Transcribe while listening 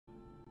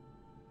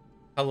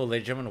Hello,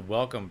 ladies and gentlemen.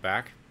 Welcome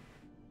back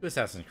to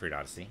Assassin's Creed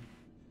Odyssey.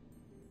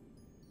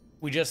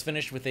 We just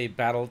finished with a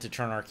battle to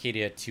turn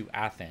Arcadia to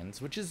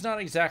Athens, which is not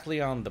exactly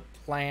on the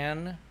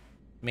plan,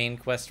 main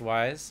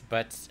quest-wise,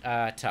 but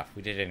tough.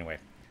 We did it anyway.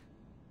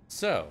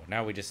 So,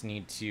 now we just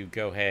need to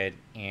go ahead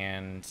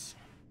and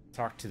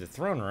talk to the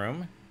throne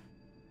room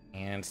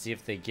and see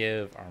if they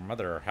give our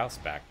mother her house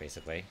back,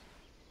 basically.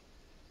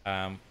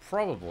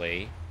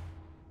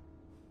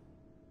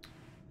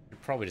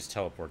 Probably just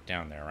teleport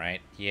down there,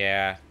 right?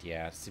 Yeah,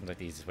 it seems like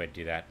the easiest way to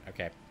do that.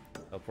 Okay,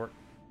 teleport.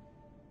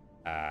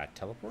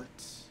 Teleport?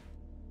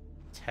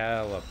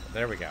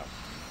 There we go.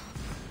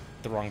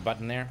 The wrong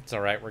button there. It's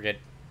alright, we're good.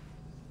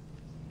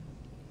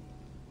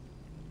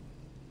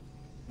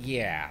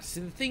 Yeah, see,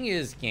 the thing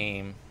is,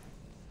 game,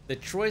 the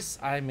choice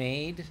I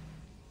made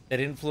that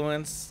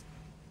influenced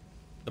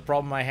the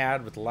problem I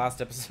had with the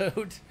last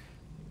episode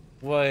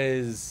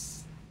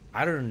was,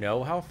 I don't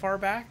know how far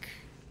back.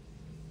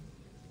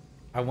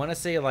 I want to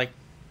say like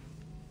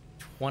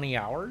 20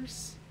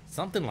 hours?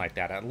 Something like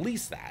that, at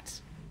least that.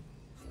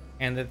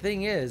 And the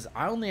thing is,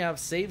 I only have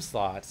save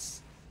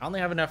slots. I only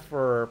have enough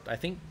for, I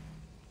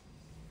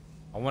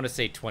want to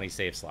say 20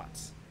 save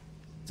slots.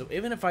 So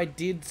even if I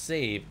did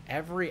save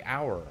every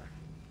hour,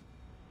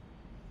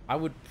 I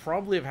would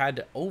probably have had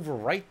to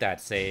overwrite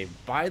that save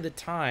by the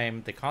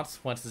time the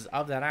consequences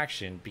of that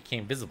action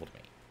became visible to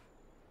me.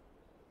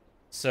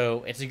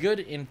 So it's a good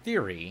in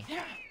theory,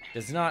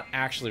 does not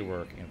actually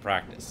work in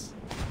practice.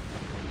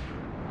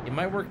 It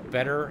might work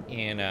better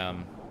in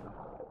on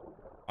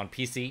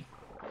PC.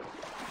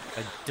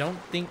 I don't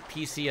think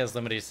PC has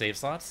limited save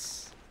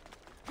slots.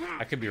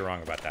 I could be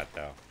wrong about that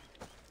though.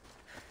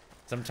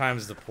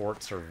 Sometimes the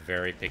ports are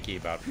very picky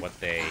about what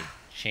they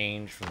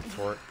change from the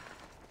port.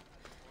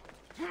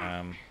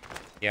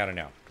 Yeah, I don't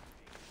know.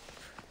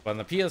 But on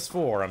the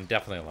PS4, I'm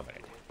definitely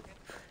limited.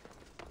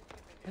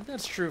 I think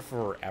that's true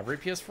for every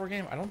PS4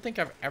 game. I don't think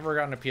I've ever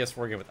gotten a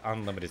PS4 game with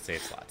unlimited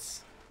save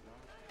slots.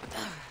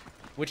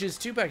 Which is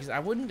too bad, because I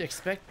wouldn't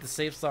expect the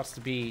save slots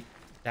to be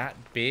that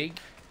big.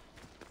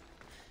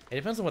 It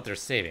depends on what they're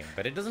saving,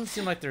 but it doesn't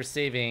seem like they're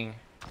saving...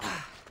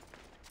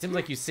 It seems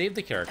like you save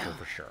the character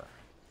for sure.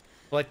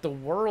 But like, the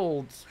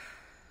world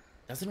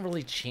doesn't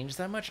really change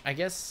that much. I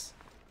guess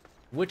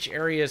which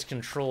area is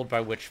controlled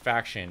by which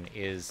faction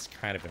is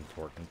kind of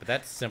important, but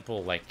that's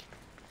simple, like...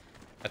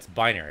 That's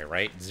binary,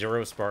 right?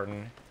 0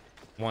 Spartan,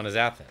 1 is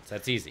Athens.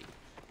 That's easy.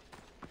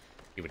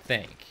 You would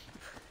think.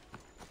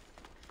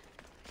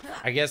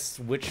 I guess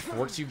which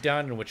forts you've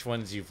done and which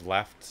ones you've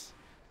left,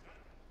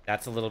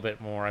 that's a little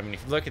bit more... I mean,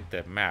 if you look at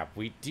the map,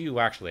 we do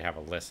actually have a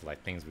list of,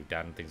 like, things we've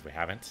done and things we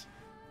haven't.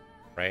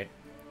 Right?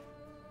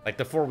 Like,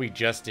 the 4 we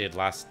just did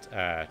last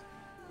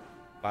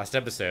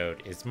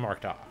episode is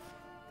marked off.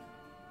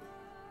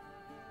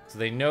 So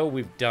they know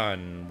we've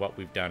done what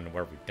we've done and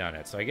where we've done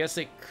it. So I guess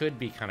it could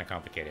be kind of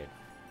complicated.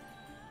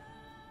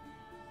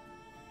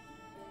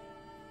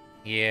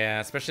 Yeah,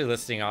 especially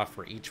listing off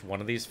for each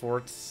one of these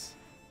forts.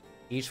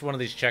 Each one of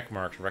these check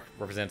marks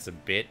represents a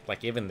bit.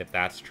 Like, even if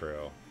that's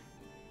true,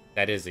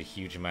 that is a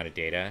huge amount of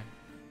data.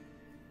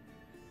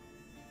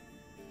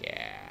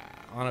 Yeah,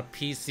 on a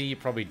PC, you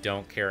probably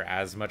don't care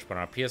as much, but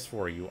on a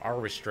PS4, you are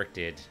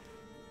restricted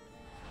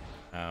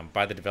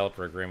by the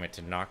developer agreement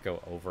to not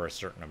go over a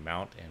certain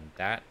amount, and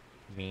that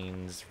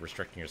means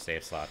restricting your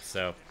save slots.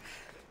 So,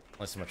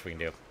 only so much we can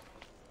do.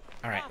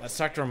 Alright, let's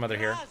talk to our mother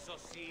here.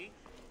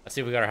 Let's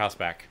see if we got our house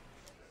back.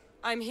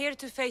 I'm here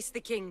to face the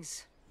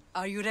kings.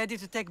 Are you ready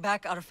to take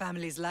back our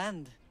family's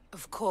land?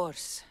 Of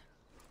course.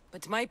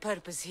 But my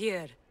purpose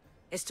here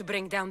is to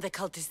bring down the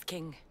cultist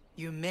king.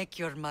 You make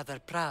your mother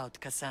proud,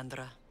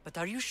 Kassandra. But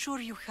are you sure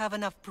you have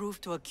enough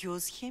proof to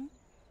accuse him?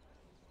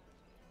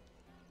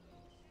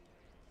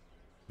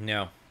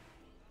 No.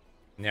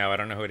 No, I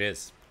don't know who it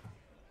is.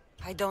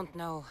 I don't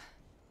know.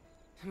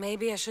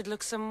 Maybe I should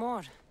look some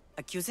more.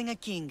 Accusing a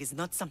king is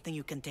not something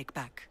you can take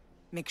back.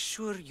 Make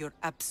sure you're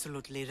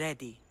absolutely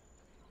ready.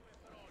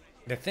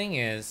 The thing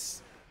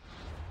is...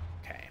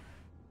 Okay.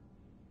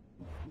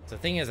 So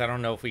the thing is, I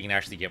don't know if we can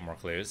actually get more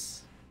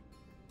clues.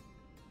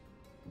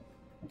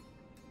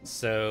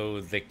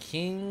 So, the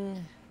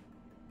king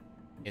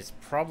is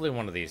probably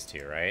one of these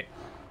two, right?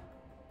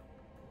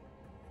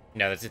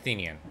 No, that's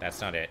Athenian. That's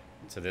not it.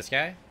 So this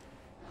guy?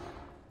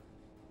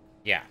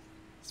 Yeah.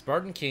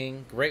 Spartan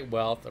king, great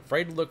wealth,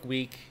 afraid to look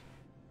weak,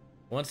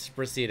 wants to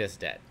proceed as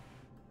dead.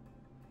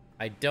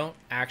 I don't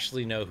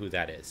actually know who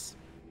that is.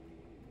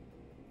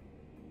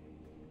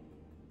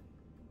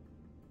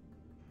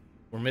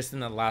 We're missing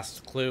the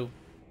last clue,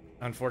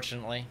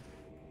 unfortunately.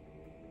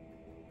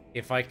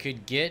 If I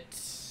could get...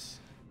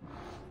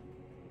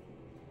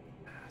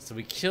 So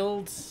we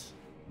killed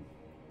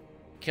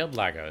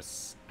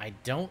Lagos. I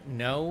don't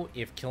know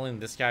if killing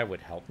this guy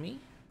would help me.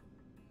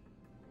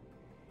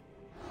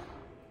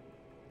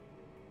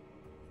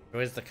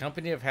 Or is the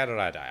company of how did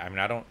I die? I mean,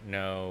 I don't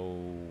know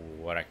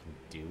what I can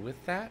do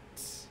with that.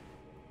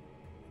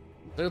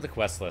 Look at the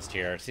quest list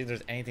here. See if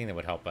there's anything that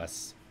would help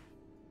us.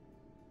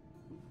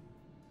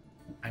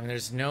 I mean,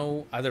 there's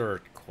no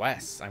other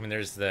quests. I mean,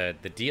 there's the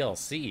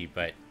DLC,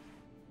 but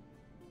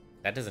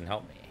That doesn't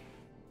help me.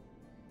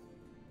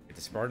 Get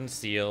the Spartan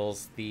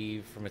seals,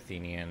 thief from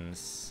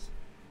Athenians.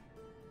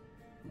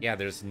 Yeah,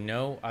 there's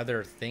no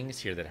other things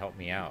here that help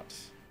me out.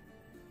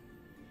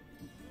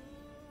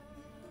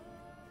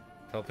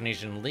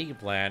 Peloponnesian League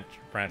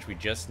branch, we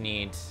just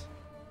need...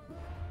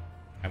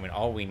 I mean,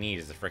 all we need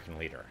is a freaking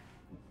leader.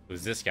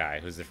 Who's this guy?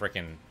 Who's the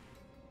freaking...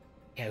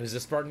 Yeah, who's the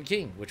Spartan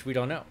king, which we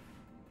don't know.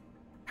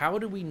 How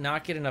do we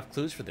not get enough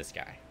clues for this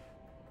guy?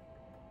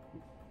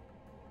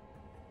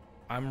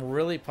 I'm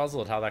really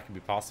puzzled how that could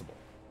be possible.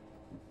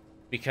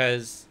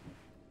 Because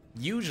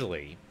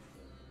usually,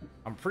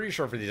 I'm pretty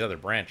sure for these other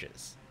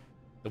branches,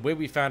 the way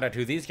we found out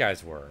who these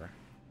guys were,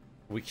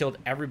 we killed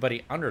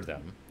everybody under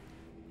them,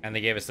 and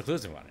they gave us the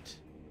clues we wanted.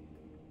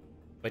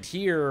 But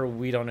here,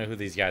 we don't know who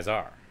these guys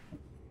are.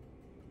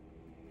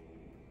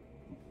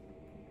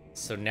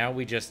 So now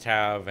we just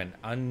have an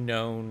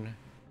unknown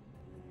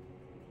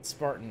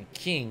Spartan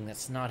king.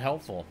 That's not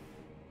helpful.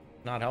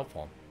 Not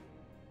helpful.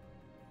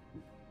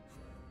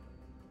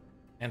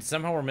 And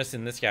somehow we're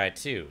missing this guy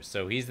too.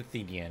 So he's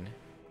Athenian.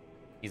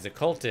 He's a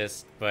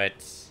cultist,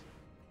 but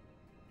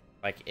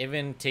like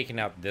even taking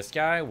out this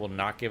guy will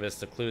not give us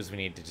the clues we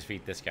need to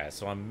defeat this guy.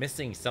 So I'm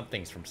missing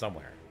something from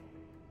somewhere.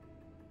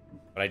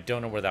 But I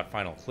don't know where that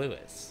final clue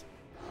is.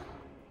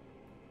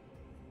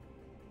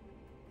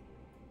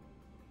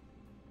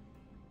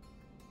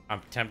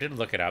 I'm tempted to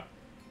look it up.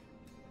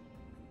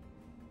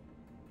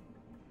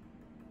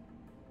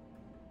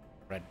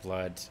 Red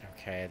blood.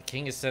 Okay, the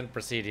king has sent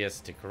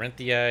Brasidius to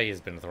Corinthia. He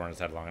has been a thorn in his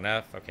head long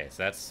enough. Okay,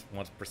 so that's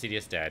once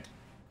Brasidius dead.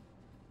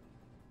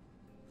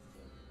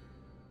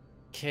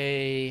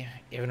 Okay,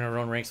 even our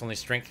own ranks, only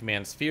strength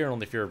commands fear, and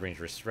only fear brings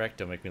respect.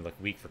 Don't make me look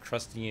weak for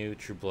trusting you.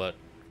 True blood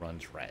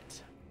runs red.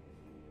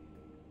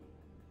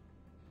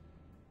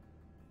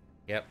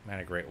 Yep, man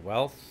of great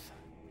wealth.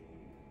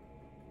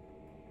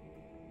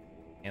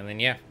 And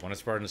then, yeah, one of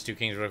Spartan's two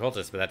kings were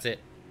cultists, but that's it.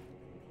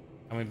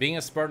 I mean, being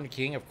a Spartan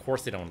king, of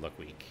course they don't look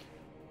weak.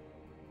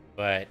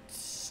 But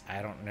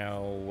I don't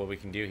know what we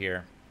can do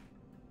here.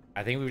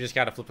 I think we've just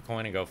got to flip a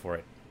coin and go for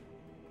it.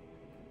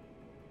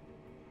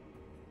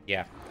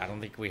 Yeah, I don't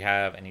think we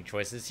have any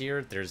choices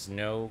here. There's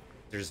no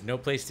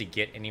place to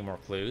get any more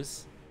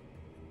clues.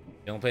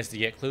 The only place to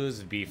get clues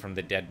would be from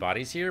the dead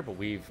bodies here, but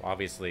we've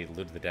obviously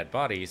looted the dead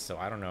bodies, so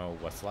I don't know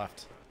what's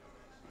left.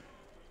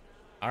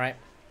 Alright.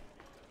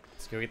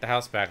 Let's go get the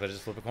house back. Let's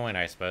just flip a coin,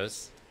 I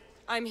suppose.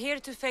 I'm here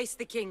to face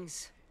the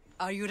kings.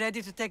 Are you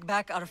ready to take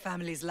back our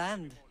family's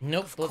land?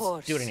 Nope, Of let's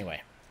course. do it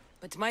anyway.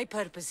 But my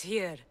purpose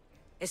here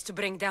is to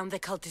bring down the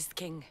cultist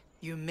king.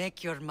 You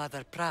make your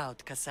mother proud,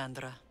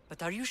 Kassandra.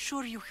 But are you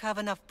sure you have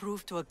enough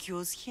proof to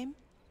accuse him?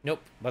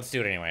 Nope, let's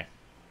do it anyway.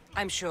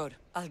 I'm sure.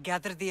 I'll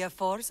gather the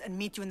F4s and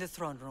meet you in the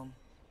throne room.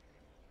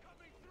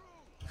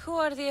 Who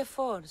are the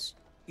F4s?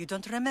 You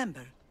don't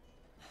remember?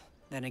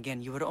 Then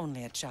again, you were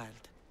only a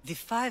child. The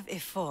 5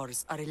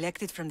 F4s are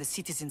elected from the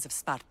citizens of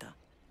Sparta.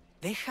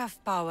 They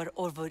have power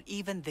over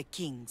even the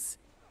kings.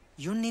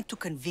 You need to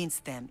convince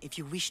them if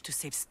you wish to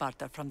save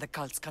Sparta from the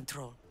cult's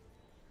control.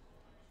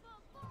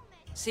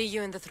 See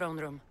you in the throne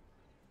room.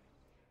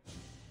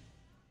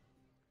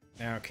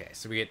 Okay,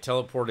 so we get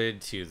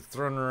teleported to the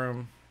throne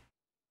room.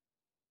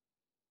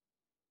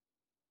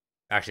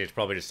 Actually, it's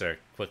probably just a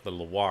quick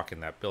little walk in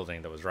that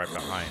building that was right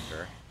behind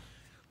her.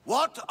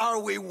 What are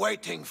we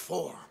waiting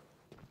for?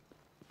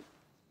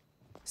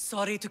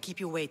 Sorry to keep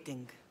you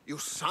waiting. You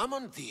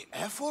summoned the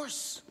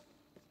F-Force?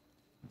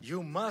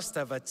 You must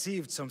have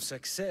achieved some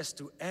success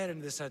to earn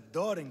this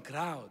adoring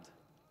crowd.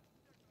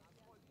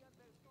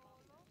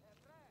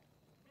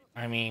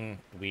 I mean,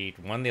 we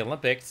won the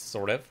Olympics,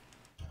 sort of.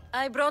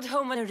 I brought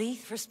home a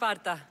wreath for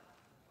Sparta.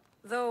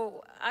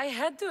 Though I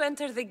had to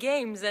enter the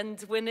games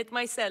and win it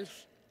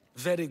myself.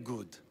 Very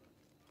good.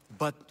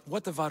 But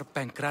what of our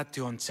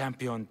Pancration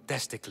champion,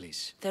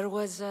 Testicles? There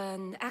was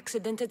an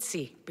accident at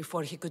sea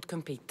before he could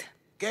compete.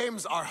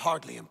 Games are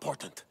hardly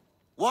important.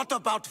 What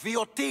about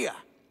Viotia?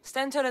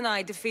 Stentor and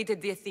I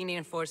defeated the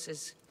Athenian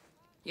forces.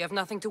 You have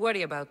nothing to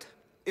worry about.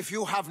 If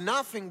you have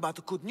nothing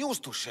but good news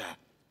to share,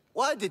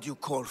 why did you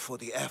call for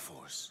the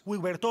F-Force? We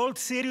were told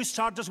serious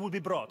charges would be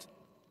brought.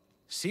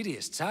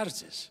 Serious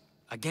charges?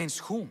 Against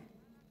whom?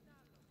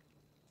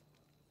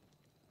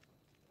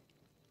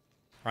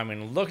 I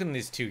mean, look at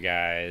these two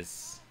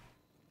guys.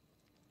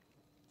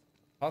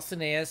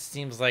 Pausanias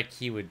seems like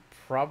he would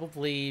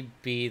probably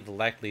be the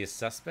likeliest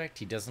suspect.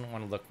 He doesn't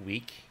want to look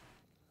weak.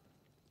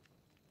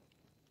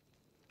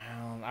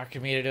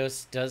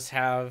 Archimedes does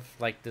have,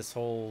 like, this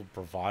whole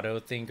bravado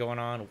thing going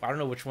on. I don't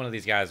know which one of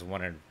these guys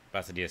wanted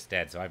Pausanias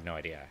dead, so I have no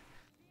idea.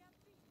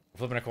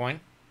 Flipping a coin.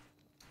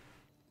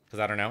 Because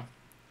I don't know.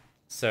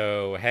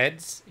 So,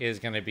 heads is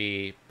going to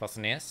be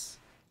Pausanias.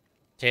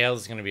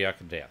 Tails is going to be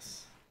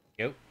Archimedes.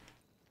 Go.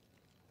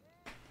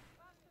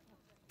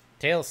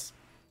 Tails.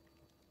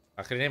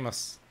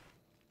 Archimedes.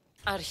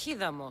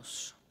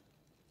 Archidamos.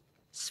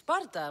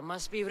 Sparta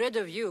must be rid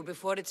of you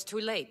before it's too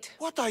late.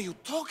 What are you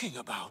talking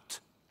about?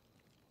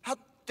 How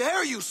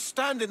dare you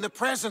stand in the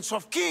presence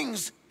of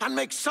kings and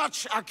make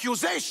such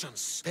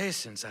accusations?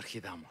 Patience,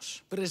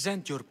 Archidamos.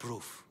 Present your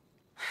proof.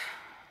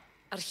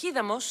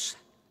 Archidamos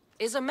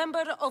is a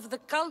member of the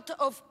cult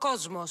of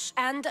Cosmos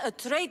and a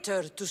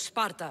traitor to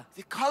Sparta.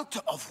 The cult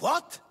of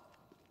what?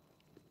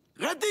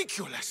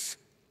 Ridiculous!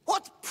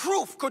 What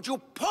proof could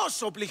you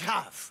possibly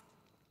have?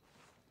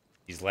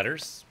 These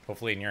letters,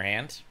 hopefully in your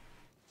hand.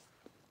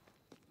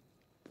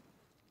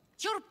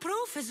 Your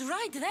proof is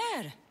right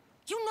there.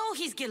 You know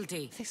he's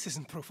guilty. This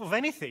isn't proof of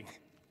anything.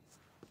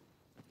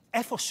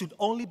 Ephos should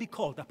only be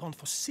called upon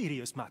for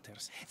serious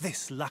matters.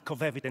 This lack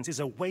of evidence is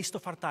a waste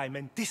of our time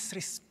and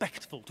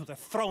disrespectful to the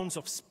thrones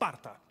of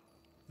Sparta.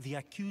 The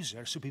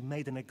accuser should be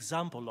made an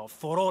example of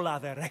for all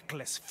other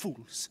reckless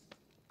fools.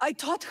 I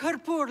taught her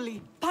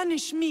poorly.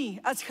 Punish me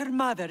as her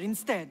mother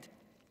instead.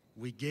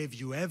 We gave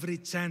you every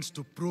chance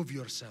to prove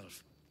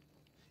yourself.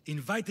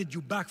 Invited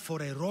you back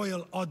for a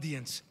royal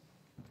audience.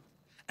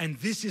 And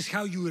this is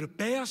how you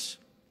repay us?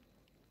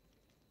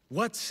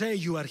 What say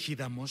you,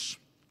 Archidamos?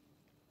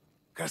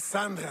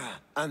 Kassandra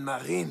and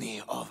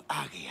Marini of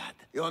Agiad,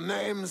 your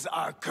names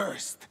are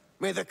cursed.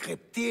 May the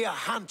Cryptia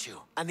haunt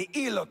you, and the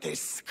Elotes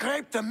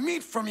scrape the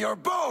meat from your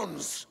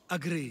bones!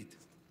 Agreed.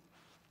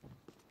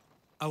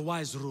 A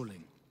wise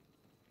ruling.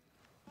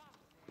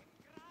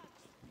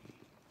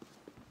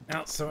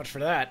 Well, so much for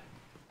that.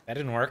 That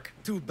didn't work.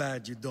 Too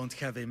bad you don't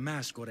have a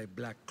mask or a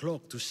black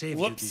cloak to save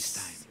you this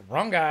time.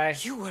 Wrong guy.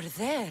 You were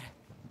there.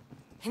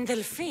 In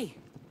Delphi.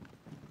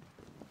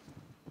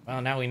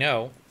 Well, now we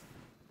know.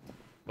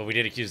 But we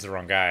did accuse the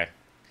wrong guy.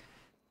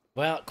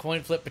 Well,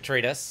 coin flip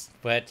betrayed us,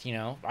 but, you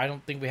know, I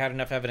don't think we had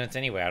enough evidence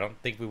anyway. I don't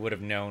think we would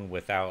have known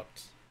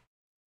without...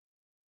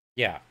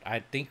 Yeah, I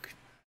think...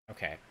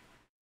 Okay.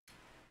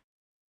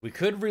 We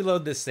could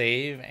reload the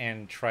save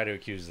and try to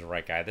accuse the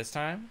right guy this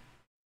time.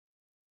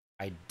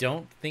 I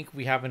don't think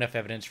we have enough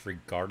evidence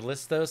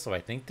regardless, though, so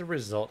I think the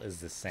result is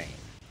the same.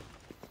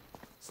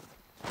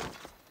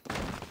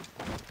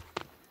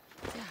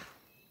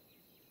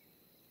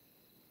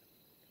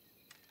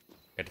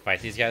 Got to fight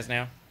these guys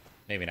now?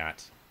 Maybe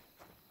not.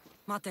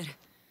 Mater,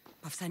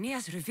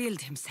 Pausanias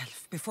revealed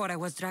himself before I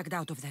was dragged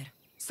out of there.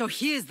 So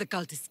he is the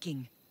cultist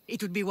king.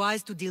 It would be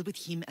wise to deal with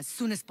him as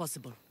soon as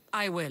possible.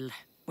 I will.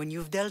 When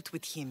you've dealt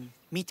with him,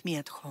 meet me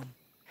at home.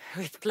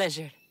 With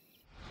pleasure.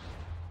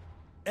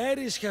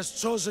 Ares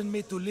has chosen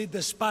me to lead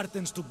the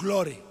Spartans to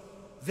glory.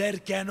 There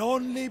can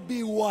only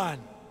be one.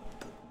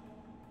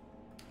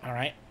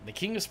 Alright, the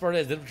king of Sparta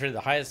has infiltrated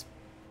the highest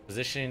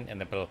position in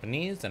the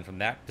Peloponnese, and from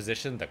that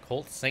position the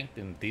cult sank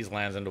in these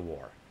lands into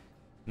war.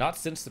 Not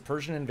since the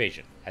Persian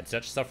invasion had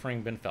such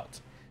suffering been felt,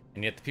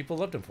 and yet the people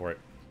loved him for it.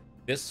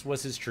 This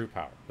was his true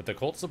power. With the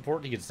cult's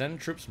support, he could send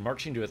troops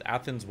marching to his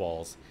Athens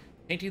walls,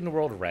 painting the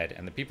world red,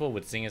 and the people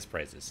would sing his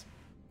praises.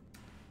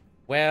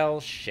 Well,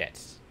 shit.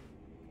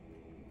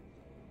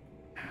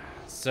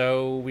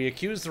 So, we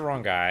accused the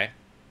wrong guy.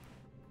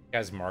 The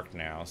guy's marked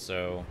now,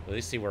 so at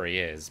least see where he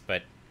is,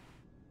 but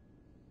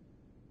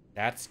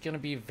that's gonna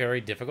be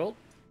very difficult.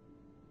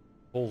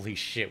 Holy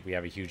shit, we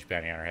have a huge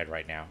bounty on our head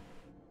right now.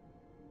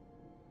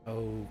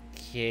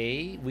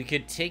 Okay, we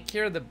could take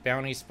care of the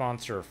bounty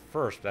sponsor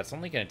first, but that's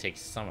only gonna take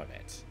some of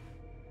it.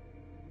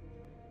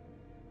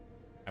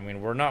 I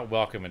mean, we're not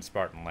welcome in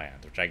Spartan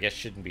land, which I guess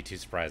shouldn't be too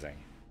surprising.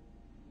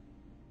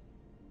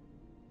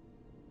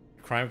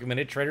 Crime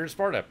committed, traitor to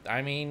Sparta.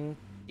 I mean,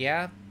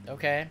 yeah,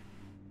 okay.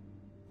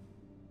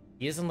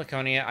 He is in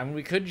Laconia. I mean,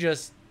 we could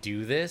just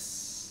do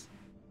this.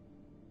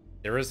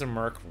 There is a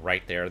merc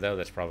right there, though,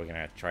 that's probably going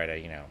to try to,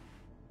 you know,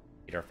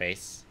 eat our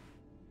face.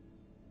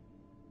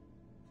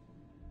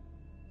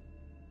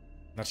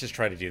 Let's just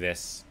try to do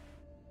this.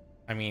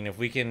 I mean, if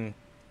we can...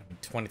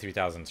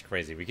 23,000 is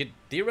crazy. We could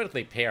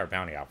theoretically pay our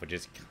bounty off, which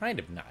is kind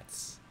of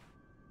nuts.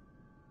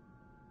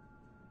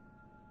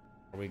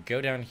 Or we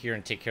go down here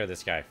and take care of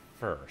this guy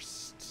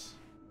first.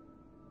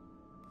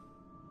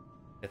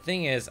 The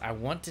thing is, I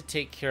want to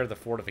take care of the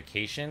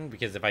fortification,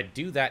 because if I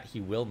do that, he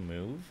will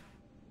move.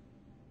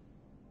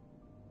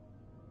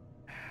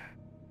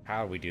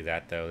 How do we do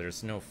that, though?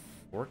 There's no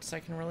forts I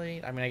can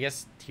really... I mean, I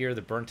guess here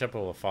the burn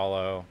temple will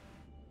follow.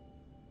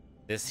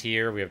 This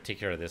here, we have to take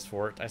care of this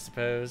fort, I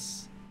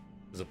suppose.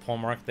 There's a pole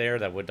mark there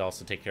that would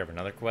also take care of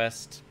another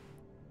quest.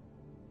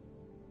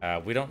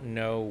 We don't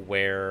know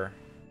where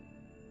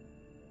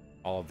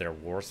all of their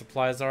war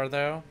supplies are,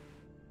 though.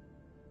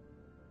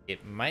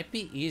 It might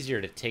be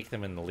easier to take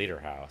them in the leader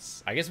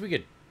house. I guess we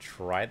could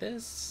try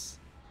this.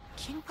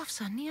 King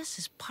Pausanias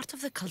is part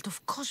of the cult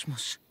of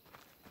Cosmos.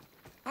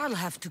 I'll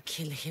have to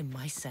kill him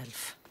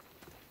myself.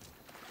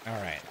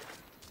 Alright.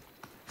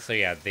 So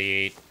yeah,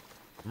 the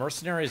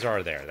mercenaries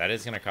are there. That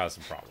is going to cause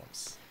some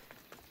problems.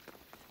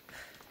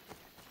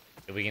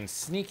 If we can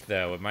sneak,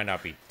 though, it might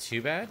not be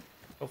too bad,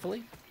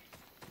 hopefully.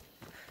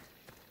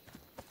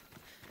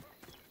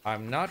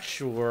 I'm not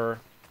sure.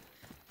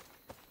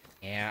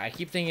 Yeah, I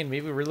keep thinking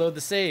maybe reload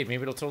the save.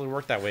 Maybe it'll totally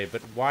work that way.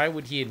 But why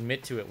would he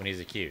admit to it when he's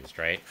accused,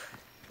 right?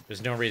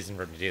 There's no reason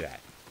for him to do that.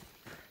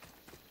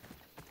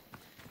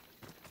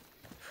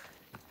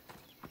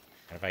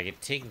 And if I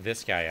could take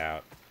this guy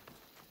out.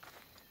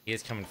 He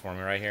is coming for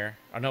me right here.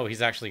 Oh, no,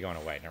 he's actually going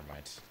away. Never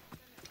mind.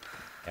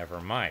 Never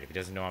mind. If he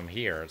doesn't know I'm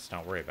here, let's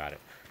not worry about it.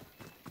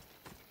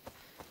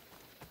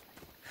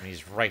 And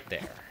he's right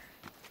there.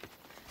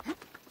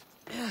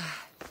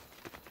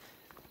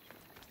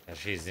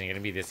 She's gonna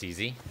be this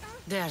easy.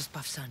 There's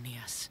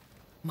Pausanias.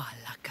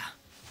 Malaka.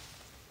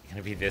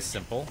 Gonna be this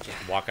simple.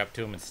 Just walk up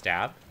to him and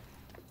stab.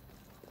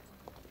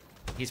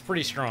 He's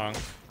pretty strong,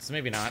 so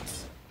maybe not.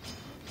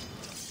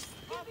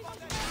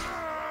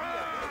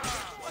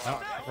 Oh,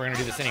 we're gonna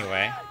do this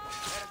anyway.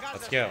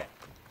 Let's go.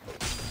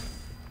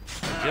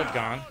 Shield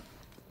gone.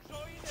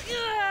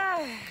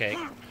 Okay.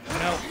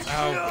 No.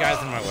 Oh,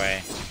 guy's in my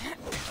way.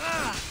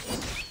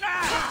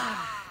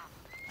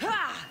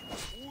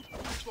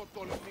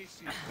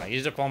 I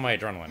used up all my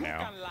adrenaline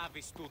now.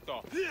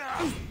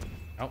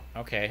 Oh,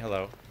 okay.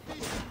 Hello.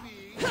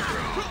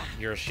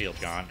 Your shield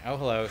gone. Oh,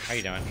 hello. How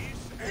you doing?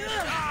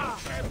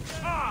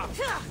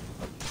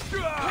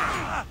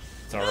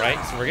 It's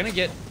alright. So we're gonna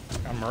get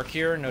a merc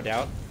here, no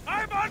doubt.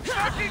 I'm on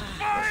fucking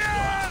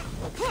fire!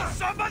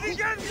 Somebody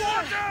get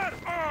water!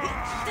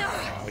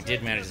 Oh, he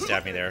did manage to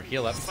stab me there.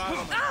 Heal up.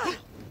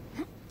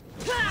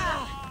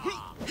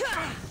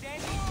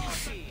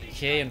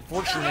 Okay,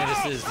 unfortunately,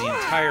 this is the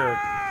entire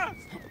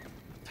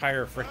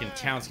freaking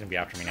town's gonna be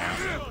after me now.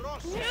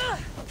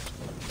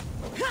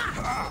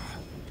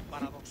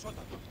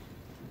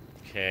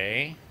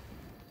 Okay.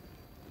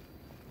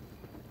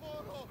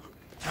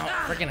 Oh,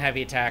 freaking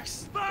heavy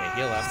attacks. Okay,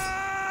 heal up.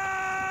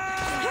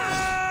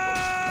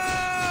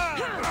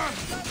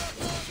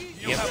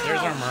 Yep, there's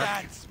our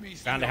merc.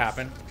 Bound to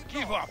happen.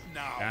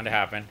 Bound to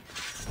happen.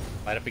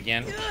 Light up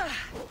again.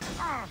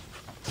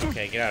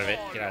 Okay, get out of it.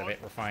 Get out of it.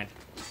 We're fine.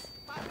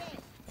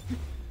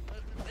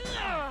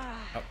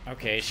 Oh,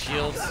 okay,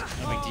 shields.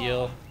 No big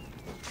deal.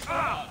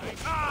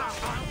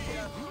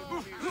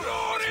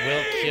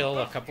 We'll kill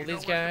a couple of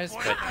these guys,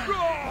 but...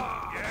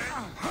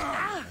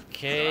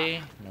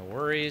 Okay, no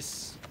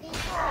worries.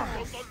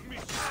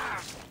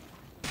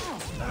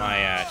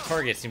 My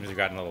target seems to have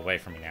gotten a little away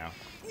from me now.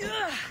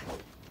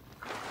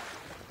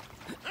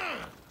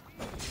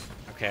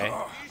 Okay,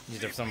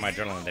 used up some of my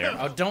adrenaline there.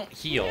 Oh, don't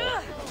heal.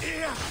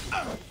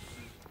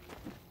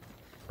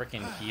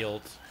 Frickin'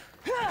 healed.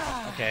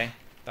 Okay,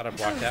 thought I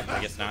blocked that, but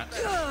I guess not.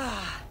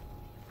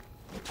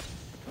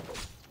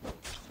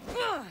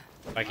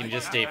 If I can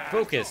just stay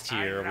focused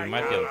here, we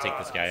might be able to take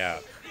this guy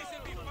out.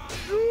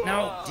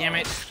 No, damn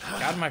it.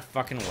 Got in my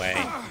fucking way.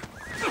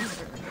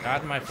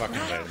 Got in my fucking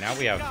way. Now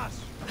we have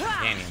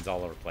canyons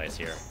all over the place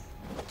here.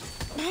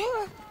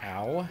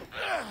 Ow.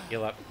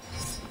 Heal up.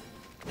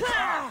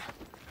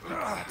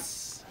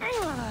 That's...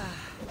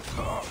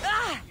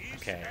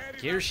 Okay,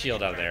 get your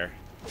shield out of there.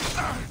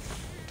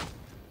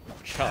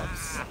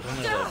 Chubs.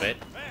 Only a little bit.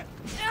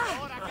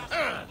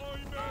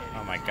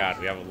 Oh my god,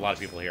 we have a lot of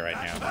people here right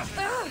now.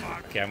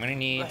 Okay, I'm gonna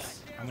need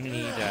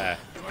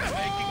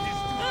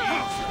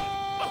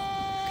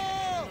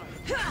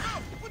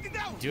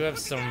do have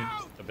some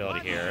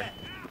ability here.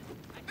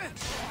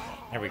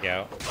 There we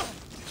go.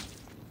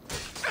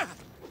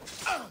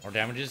 More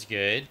damage is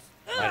good.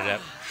 Light it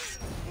up.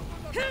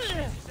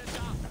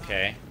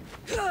 Okay.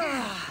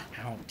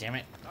 Ow, damn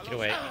it. Get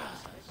away.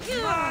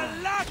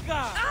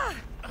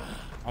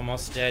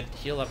 Almost dead.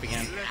 Heal up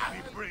again.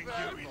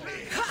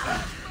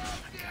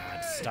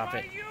 God, stop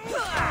it.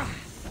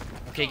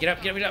 Okay, get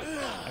up, get up, get up.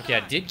 Okay,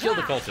 I did kill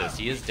the cultist.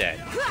 He is dead.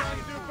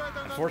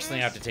 Unfortunately,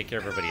 I have to take care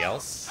of everybody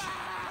else,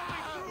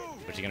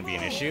 which is going to be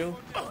an issue,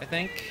 I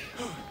think.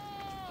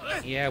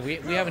 Yeah, we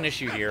have an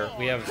issue here.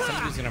 We have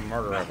somebody who's going to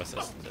murder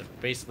us.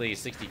 Basically,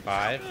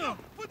 65. Going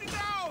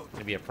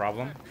to be a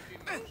problem.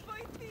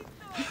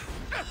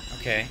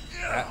 Okay,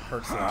 that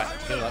hurts a lot.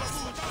 Heal up.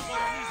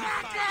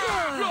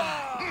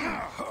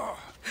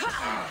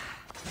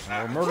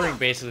 Now we're murdering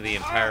basically the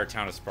entire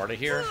town of Sparta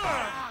here,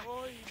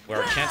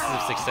 where our chances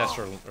of success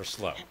are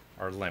slow,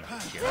 are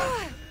limited here.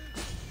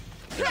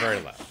 They're very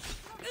low.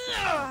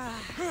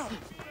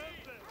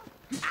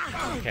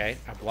 Okay,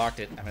 I blocked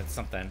it. I meant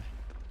something.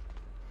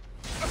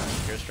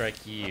 Here,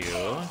 strike you.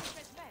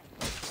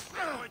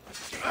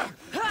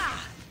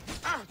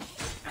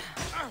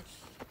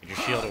 Get your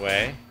shield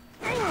away.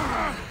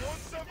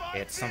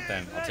 It's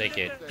something. I'll take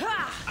it.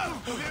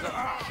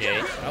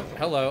 Okay. Oh,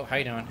 hello. How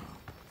you doing?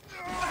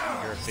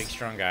 You're a big,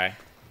 strong guy.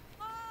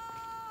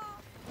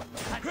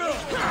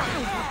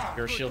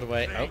 Your shield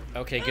away.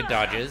 Oh, okay. Good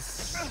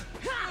dodges.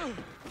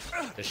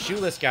 The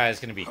shoeless guy is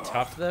going to be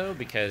tough, though,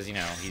 because, you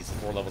know, he's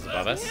 4 levels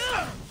above us.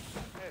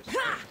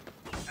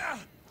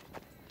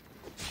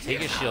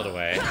 Take his shield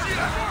away.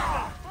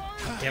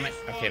 Damn it.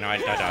 Okay, no, I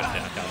dodged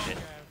it. I dodged it.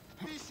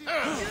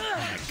 Oh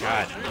my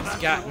god. This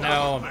guy.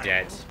 No, I'm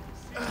dead.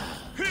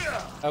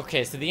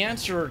 Okay, so the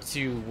answer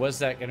to was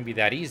that going to be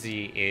that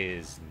easy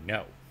is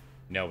no.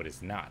 No, it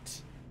is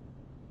not.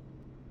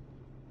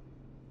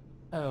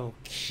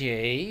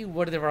 Okay,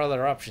 what are the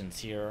other options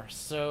here?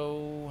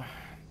 So...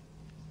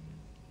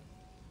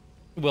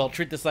 Well,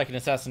 treat this like an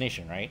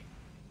assassination, right?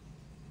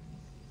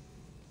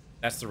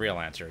 That's the real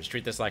answer, is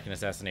treat this like an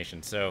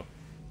assassination. So,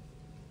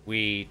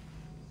 we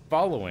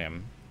follow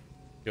him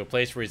to a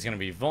place where he's going to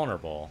be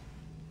vulnerable,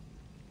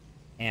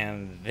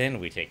 and then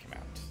we take him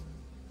out.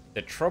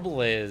 The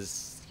trouble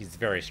is, he's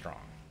very strong.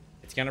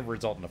 it's going to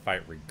result in a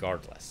fight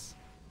regardless.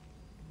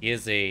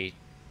 Is an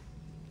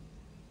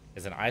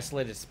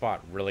isolated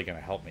spot really going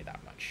to help me that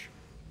much?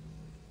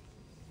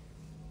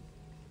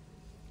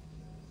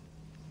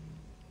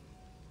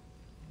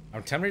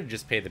 I'm tempted to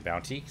just pay the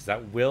bounty, because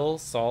that will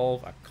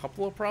solve a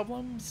couple of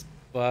problems,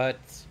 but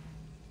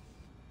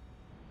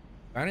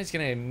bounty's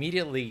going to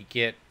immediately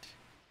get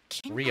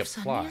King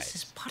reapplied. Pausanias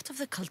is part of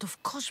the cult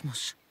of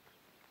Cosmos.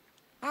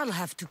 I'll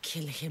have to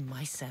kill him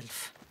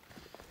myself.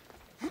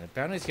 The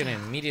bounty's going to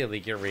immediately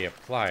get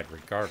reapplied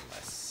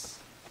regardless.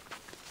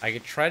 I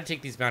could try to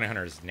take these bounty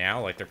hunters now,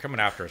 like they're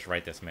coming after us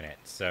right this minute,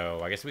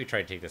 so I guess we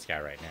try to take this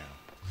guy right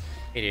now.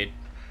 Hey, dude.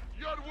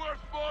 Your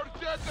worst more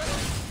dead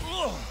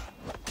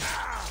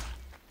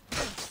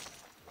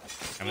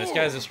I mean, this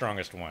guy's the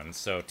strongest one,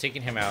 so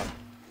taking him out,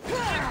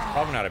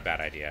 probably not a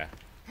bad idea.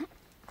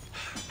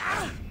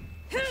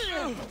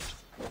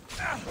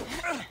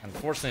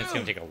 Unfortunately, it's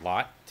going to take a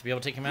lot to be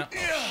able to take him out.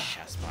 Oh,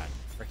 chest spot.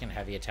 Freaking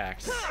heavy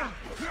attacks.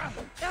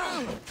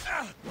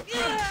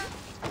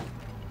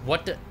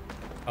 What the...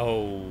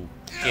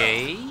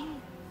 Okay.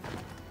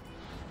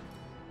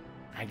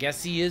 I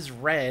guess he is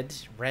red.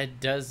 Red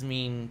does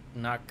mean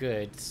not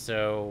good,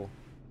 so...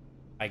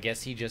 I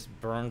guess he just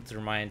burned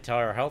through my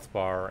entire health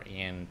bar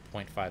in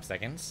 0.5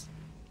 seconds.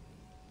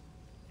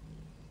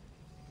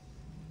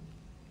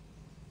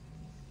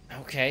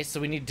 Okay, so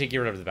we need to get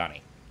rid of the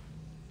bounty.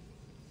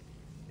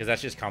 Because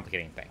that's just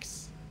complicating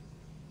things.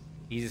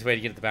 Easiest way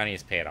to get the bounty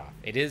is pay it off.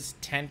 It is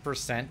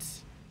 10%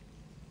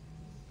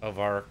 of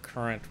our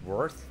current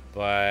worth,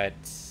 but...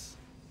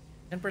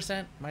 10%?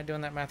 Am I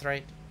doing that math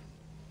right?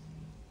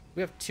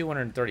 We have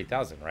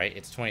 230,000, right?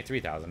 It's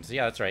 23,000, so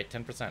yeah, that's right,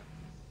 10%.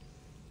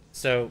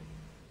 So...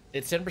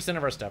 It's 10%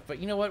 of our stuff, but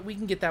you know what? We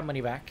can get that money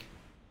back.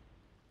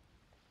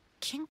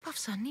 King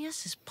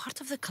Pausanias is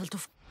part of the cult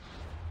of...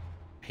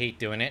 I hate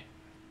doing it.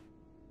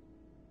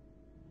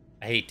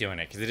 I hate doing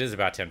it, because it is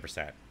about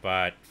 10%.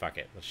 But, fuck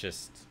it. Let's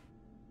just...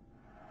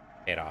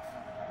 pay it off.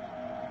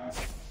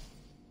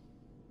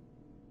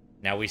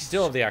 Now, we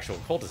still have the actual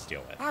cultist to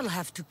deal with. I'll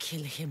have to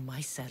kill him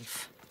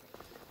myself.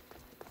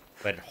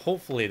 But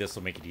hopefully this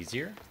will make it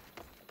easier.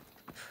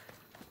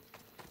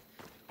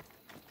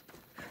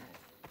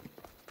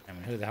 I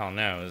mean, who the hell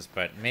knows,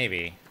 but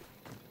maybe.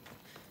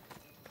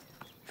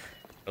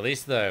 At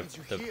least the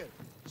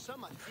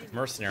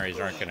mercenaries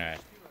aren't gonna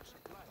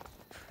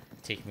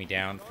take me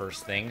down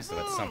first thing, so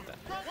that's something.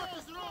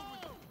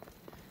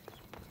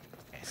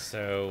 Okay,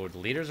 so the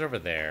leader's over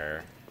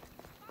there.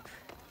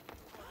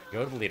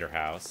 Go to the leader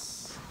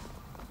house.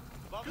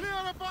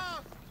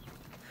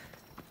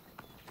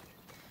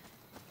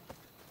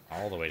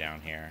 All the way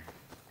down here.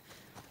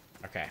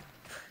 Okay.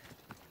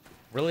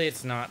 Really,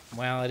 it's not...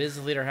 Well, it is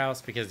the leader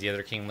house because the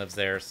other king lives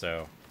there,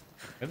 so...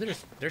 Maybe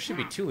there should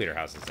be 2 leader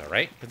houses, though,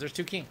 right? Because there's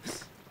 2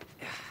 kings.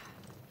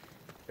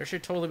 There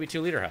should totally be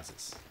 2 leader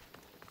houses.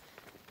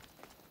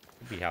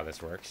 Could be how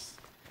this works.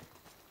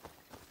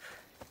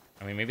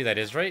 I mean, maybe that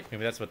is right.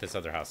 Maybe that's what this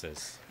other house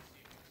is.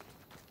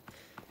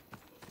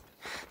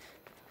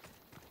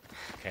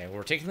 Okay, well,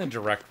 we're taking the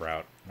direct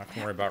route. I'm not going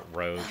to worry about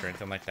roads or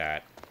anything like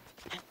that.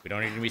 We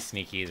don't need to be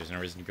sneaky. There's no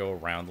reason to go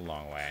around the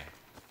long way.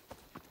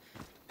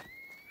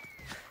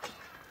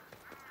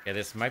 Yeah,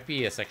 this might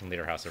be a second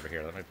leader house over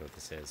here. That might be what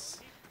this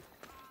is.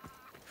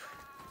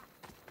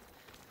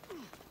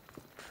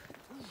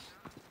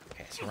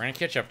 Okay, so we're going to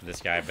catch up to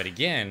this guy, but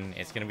again,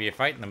 it's going to be a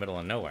fight in the middle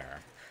of nowhere.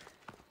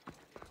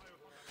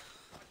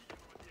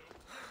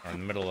 Or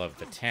in the middle of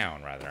the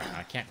town, rather.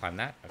 I can't climb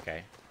that?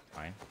 Okay,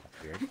 fine.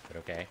 That's weird, but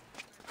okay.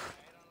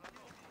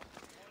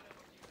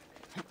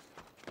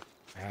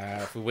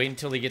 If we wait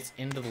until he gets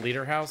into the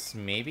leader house,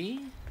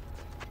 maybe?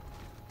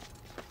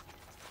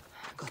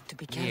 Got to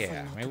be careful.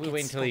 Yeah, maybe we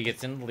wait until he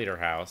gets into the leader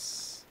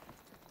house.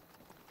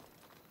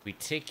 We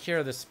take care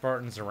of the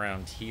Spartans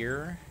around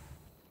here.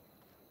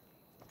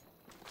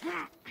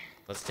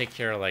 Let's take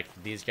care of, like,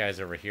 these guys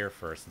over here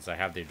first, since I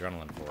have the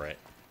adrenaline for it.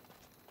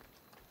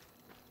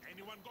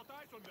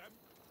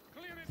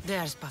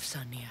 There's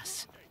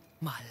Pausanias.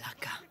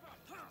 Malaka.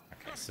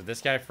 Okay, so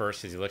this guy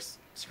first, because he looks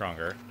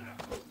stronger.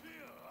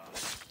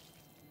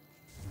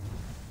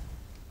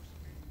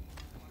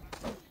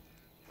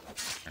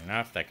 Fair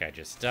enough, that guy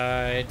just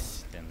died.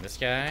 Then this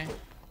guy.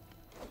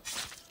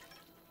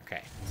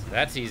 Okay, so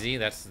that's easy.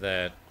 That's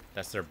their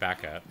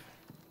backup.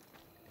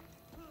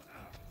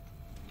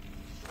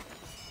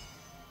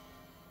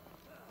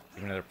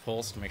 Give another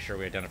pulse to make sure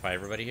we identify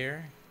everybody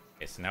here.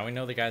 Okay, so now we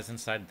know the guy's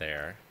inside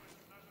there.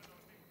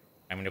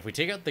 I mean, if we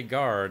take out the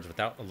guards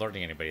without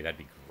alerting anybody, that'd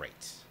be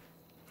great.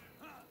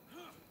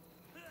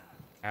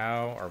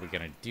 How are we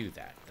gonna do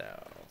that,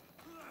 though?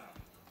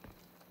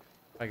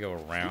 If I go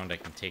around, I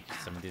can take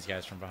some of these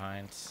guys from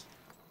behind.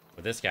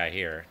 With this guy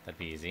here, that'd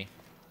be easy.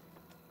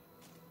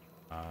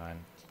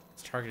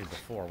 It's targeted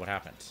before. What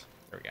happened?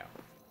 There we go.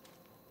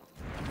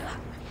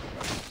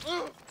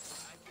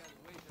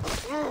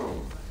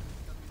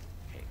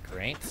 Okay,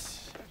 great.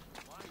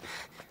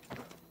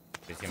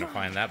 He's gonna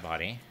find that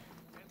body.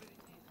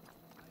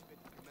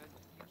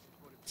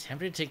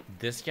 tempted to take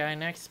this guy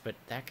next, but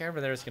that guy over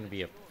there is going to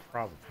be a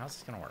problem. How's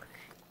this going to work?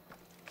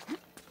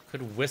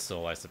 Could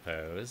whistle, I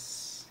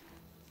suppose.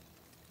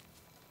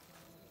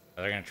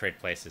 Oh, they're going to trade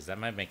places. That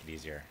might make it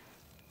easier.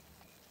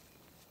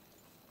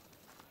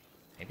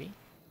 Maybe?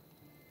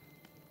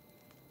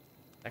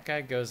 That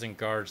guy goes and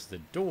guards the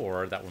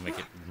door. That will make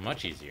it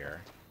much easier.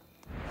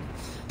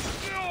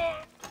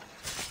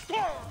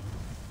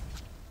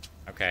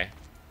 Okay.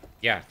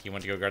 Yeah, he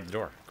went to go guard the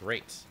door.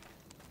 Great.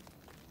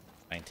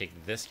 I can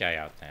take this guy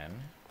out then.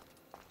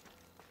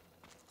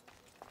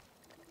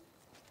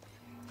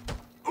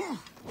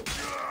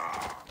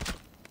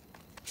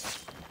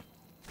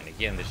 And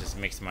again, this just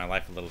makes my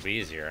life a little bit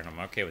easier, and I'm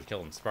okay with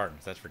killing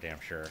Spartans, that's for damn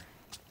sure.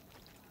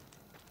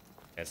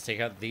 Let's take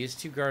out these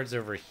two guards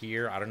over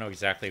here. I don't know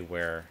exactly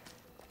where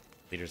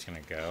leader's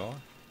gonna go.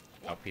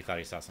 Oh, he thought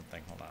he saw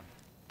something. Hold on.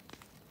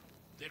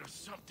 There's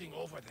something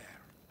over there.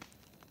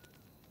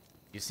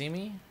 You see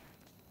me?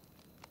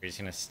 You're just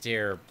gonna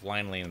stare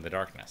blindly in the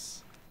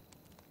darkness.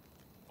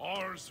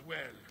 All's well.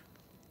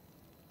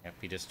 Yep,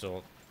 he just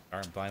still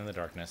aren't blind in the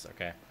darkness.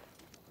 Okay.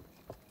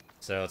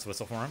 So let's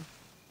whistle for him.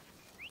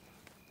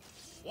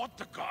 What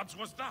the gods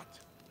was that?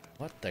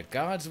 What the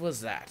gods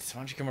was that? Why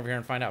don't you come over here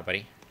and find out,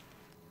 buddy?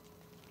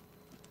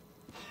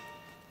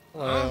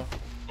 Hello.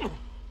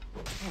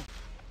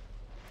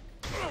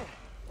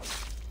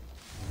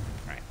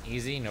 Alright,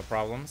 easy, no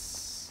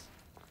problems.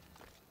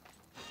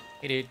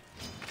 Hey, dude.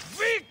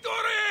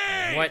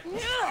 Victory! What?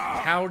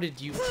 How did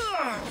you...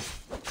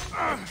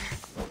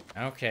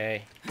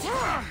 Okay.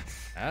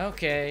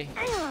 Okay.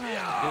 Do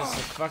this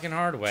the fucking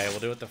hard way. We'll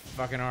do it the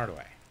fucking hard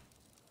way.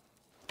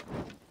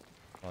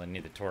 Well, I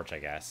need the torch, I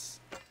guess.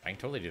 I can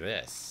totally do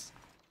this.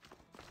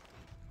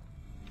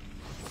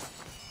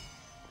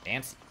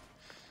 Fancy.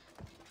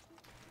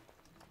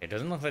 It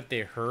doesn't look like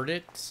they heard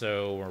it,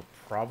 so we're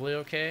probably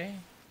okay.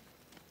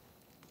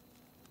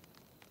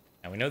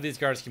 And we know these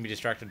guards can be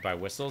distracted by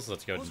whistles, so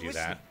let's go ahead and do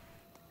that.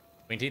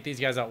 If we can take these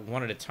guys out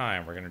one at a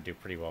time, we're going to do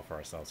pretty well for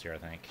ourselves here, I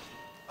think.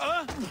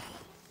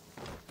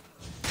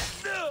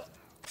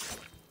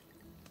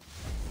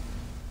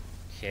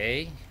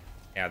 Okay.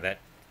 Yeah, that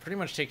pretty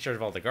much takes care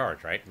of all the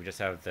guards, right? We just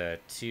have the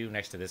two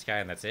next to this guy,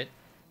 and that's it.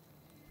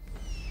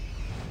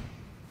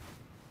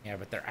 Yeah,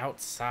 but they're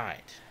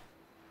outside.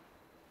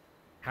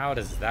 How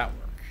does that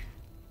work?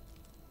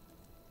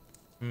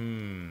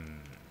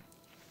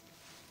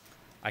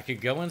 I could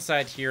go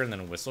inside here and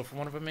then whistle for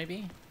one of them,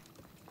 maybe?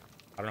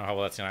 I don't know how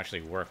well that's gonna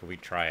actually work, but we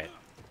try it.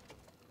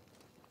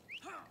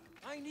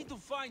 I need to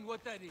find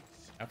what that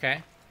is.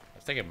 Okay. I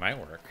think it might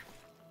work.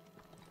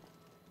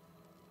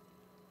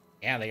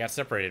 Yeah, they got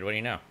separated. What do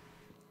you know?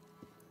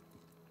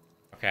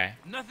 Okay.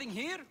 Nothing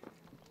here?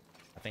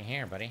 Nothing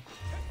here, buddy.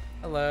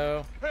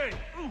 Hello. Hey!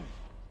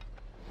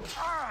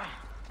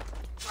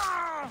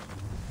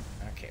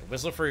 Okay,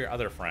 whistle for your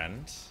other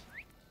friend.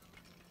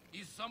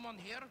 Is someone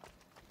here?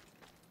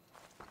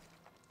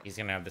 He's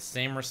gonna have the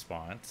same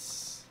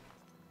response.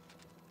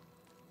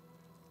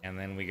 And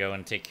then we go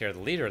and take care of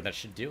the leader. That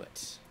should do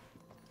it.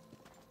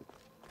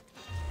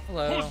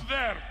 Hello. Who's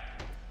there?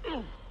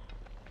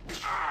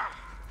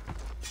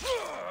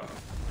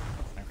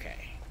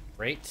 Okay,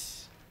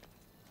 great.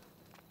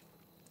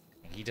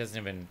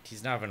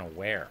 He's not even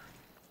aware.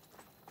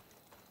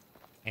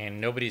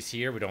 And nobody's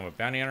here. We don't have a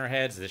bounty on our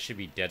heads. This should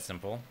be dead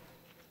simple.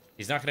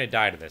 He's not going to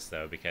die to this,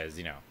 though, because,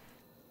 you know,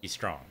 he's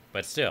strong.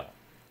 But still.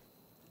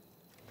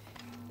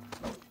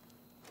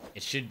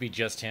 It should be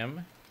just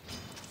him.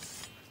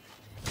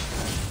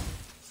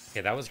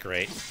 Okay, that was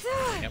great.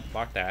 Yep,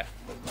 block that.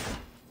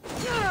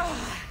 No,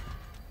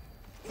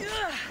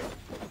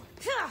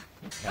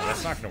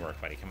 that's not going to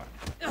work, buddy. Come on.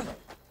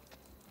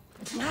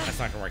 That's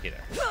not going to work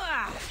either.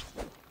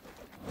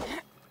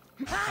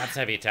 That's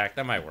heavy attack.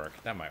 That might work.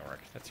 That might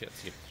work. That's good.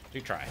 That's good. Do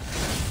try.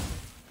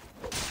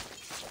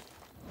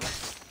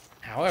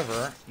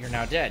 However, you're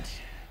now dead.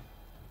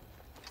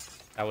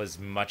 That was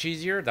much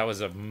easier. That was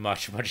a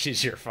much, much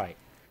easier fight.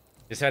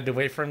 Just had to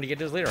wait for him to get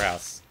to his leader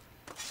house.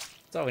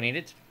 That's all we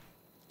needed.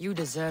 You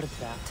deserve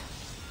that.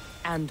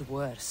 And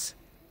worse.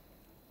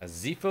 A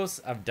Xephos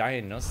of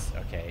Dionysus.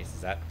 Okay,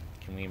 is that...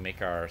 Can we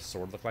make our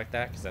sword look like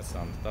that? Because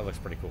that looks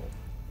pretty cool.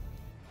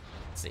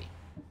 Let's see.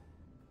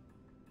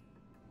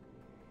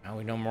 Now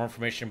we know more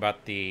information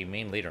about the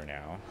main leader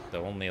now,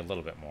 though only a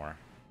little bit more.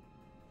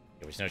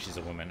 Okay, we just know she's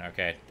a woman,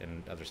 okay,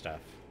 and other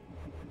stuff.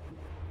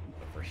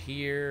 Over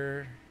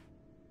here,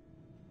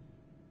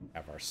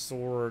 have our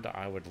sword.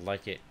 I would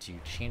like it to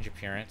change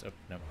appearance. Oh,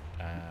 no,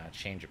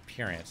 change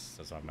appearance.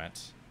 That's what I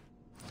meant.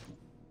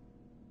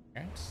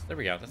 Appearance? There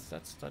we go.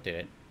 That did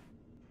it.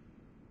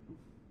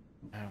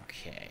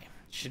 Okay,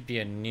 should be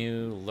a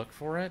new look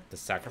for it. The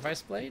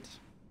sacrifice blade?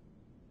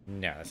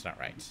 No, that's not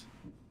right.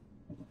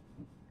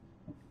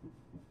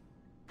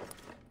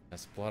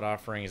 This blood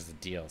offering is the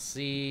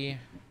DLC.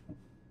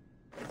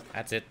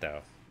 That's it,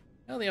 though.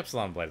 Oh, the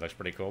Epsilon blade looks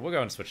pretty cool. We'll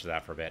go and switch to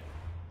that for a bit.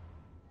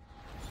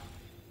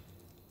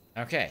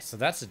 Okay, so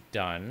that's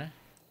done.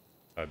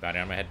 Oh, bounty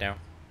on my head now?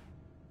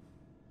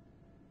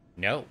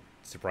 No,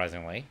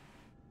 surprisingly.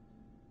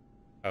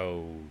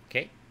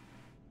 Okay.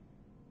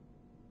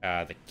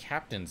 The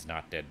captain's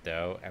not dead,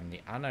 though, and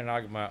the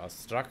Ananagma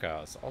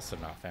Ostraka is also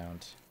not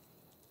found.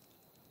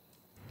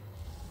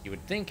 You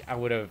would think I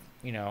would have,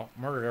 you know,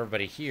 murdered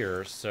everybody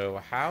here,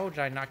 so how did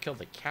I not kill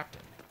the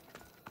captain?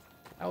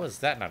 How is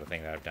that not a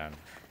thing that I've done?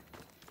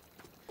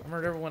 I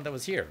murdered everyone that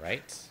was here,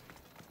 right?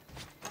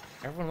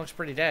 Everyone looks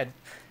pretty dead.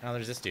 Oh,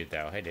 there's this dude,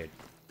 though. Hey, dude. You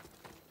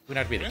would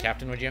have to be the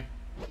captain, would you?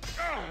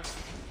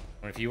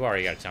 Or if you are,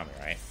 you gotta tell me,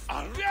 right?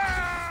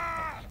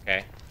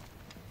 Okay.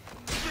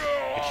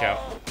 Good show.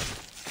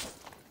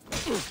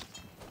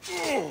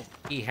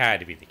 He had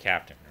to be the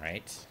captain,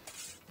 right?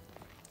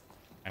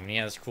 I mean, he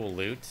has cool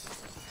loot.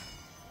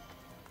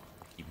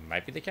 He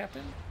might be the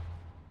captain?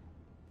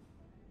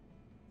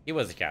 He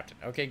was the captain.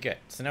 Okay, good.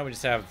 So now we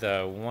just have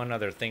the one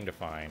other thing to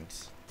find.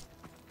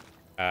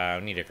 I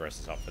need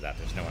Icarus's help for that.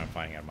 There's no way I'm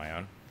finding it on my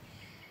own.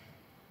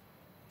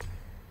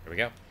 Here we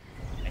go.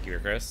 Thank you,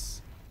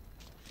 Icarus.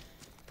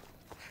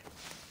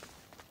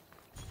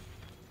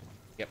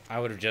 Yep, I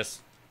would have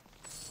just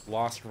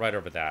lost right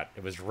over that.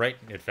 It was right...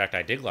 In fact,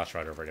 I did gloss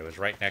right over it. It was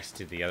right next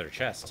to the other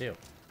chest, too.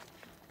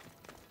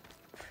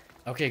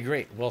 Okay,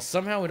 great. Well,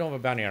 somehow we don't have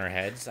a bounty on our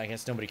heads. I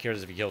guess nobody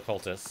cares if you kill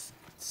cultists.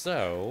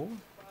 So...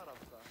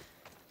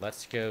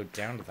 let's go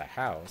down to the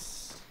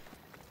house.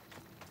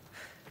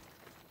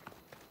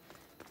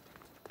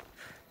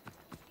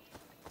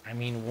 I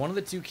mean, one of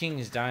the two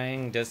kings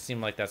dying does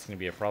seem like that's going to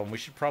be a problem. We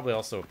should probably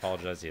also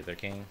apologize to the other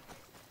king.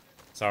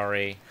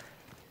 Sorry.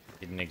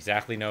 Didn't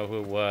exactly know who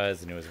it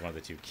was, and it was one of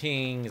the two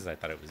kings. I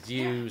thought it was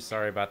you.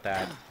 Sorry about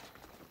that.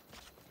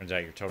 Turns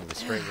out you're totally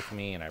straight with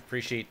me, and I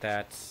appreciate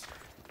that.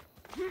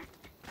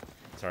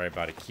 Sorry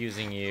about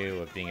accusing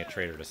you of being a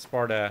traitor to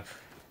Sparta.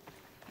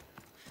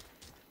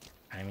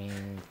 I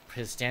mean,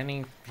 his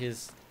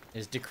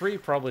decree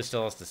probably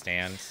still has to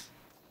stand.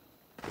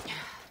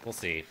 We'll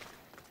see.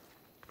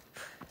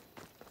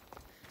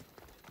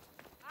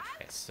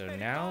 Okay, so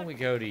now we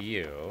go to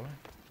you.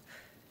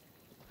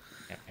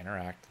 Yeah,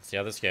 interact. See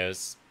how this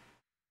goes.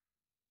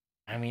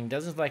 I mean,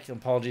 doesn't like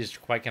apologies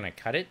quite gonna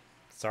cut it.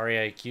 Sorry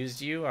I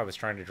accused you. I was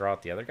trying to draw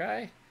out the other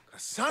guy.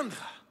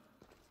 Kassandra!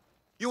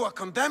 You are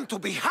condemned to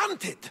be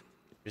hunted!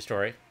 Your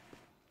story.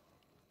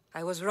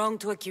 I was wrong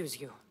to accuse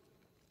you.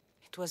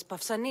 It was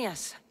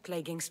Pausanias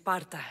plaguing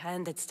Sparta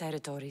and its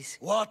territories.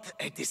 What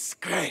a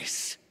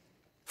disgrace!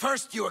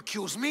 First you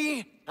accuse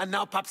me, and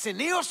now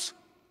Pausanias?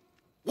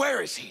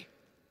 Where is he?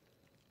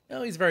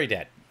 No, he's very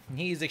dead.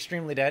 He's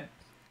extremely dead.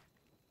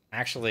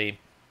 Actually,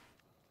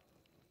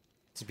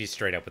 to be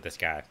straight up with this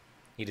guy,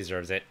 he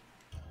deserves it.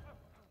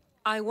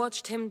 I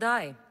watched him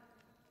die.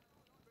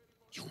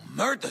 You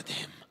murdered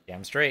him?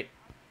 Damn straight.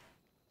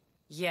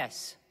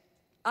 Yes.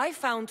 I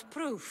found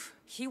proof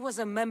he was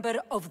a member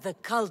of the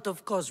cult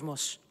of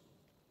Cosmos.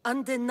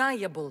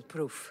 Undeniable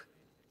proof.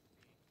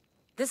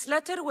 This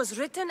letter was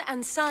written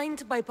and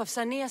signed by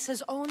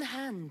Pausanias' own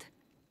hand,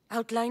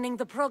 outlining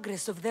the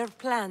progress of their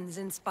plans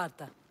in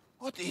Sparta.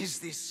 What is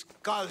this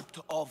cult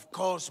of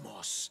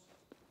Cosmos?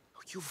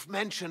 You've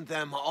mentioned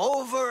them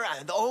over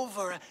and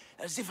over,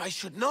 as if I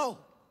should know.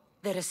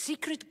 They're a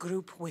secret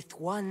group with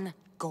one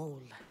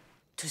goal: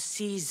 to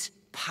seize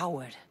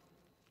power.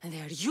 And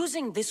they are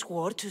using this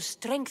war to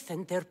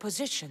strengthen their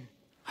position.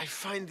 I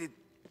find it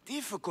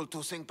difficult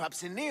to think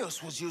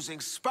Pausanias was using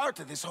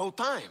Sparta this whole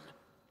time.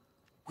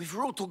 We've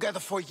ruled together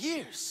for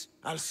years.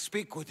 I'll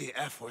speak with the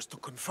F-Force to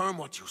confirm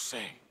what you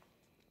say.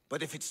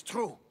 But if it's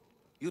true,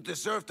 you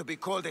deserve to be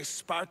called a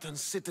Spartan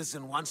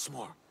citizen once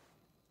more.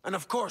 And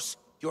of course,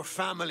 your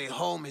family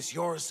home is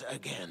yours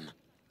again.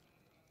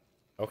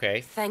 Okay.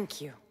 Thank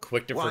you.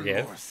 Quick to forgive.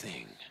 One more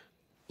thing.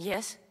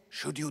 Yes?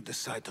 Should you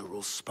decide to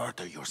rule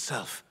Sparta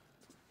yourself,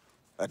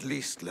 at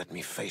least let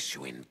me face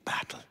you in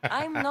battle.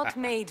 I'm not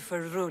made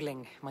for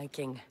ruling, my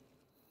king.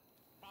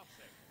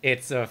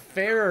 It's a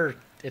fair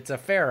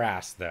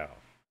ask, though.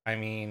 I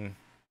mean,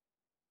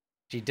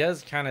 she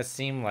does kind of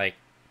seem like,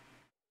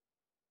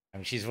 I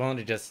mean, she's willing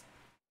to just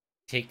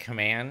take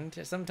command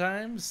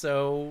sometimes,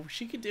 so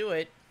she could do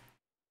it.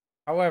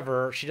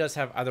 However, she does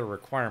have other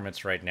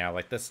requirements right now.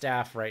 Like, the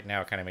staff right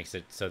now kind of makes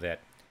it so that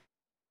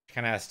she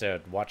kind of has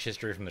to watch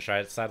history from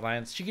the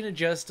sidelines. She can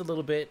adjust a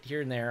little bit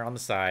here and there on the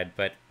side,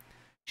 but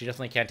she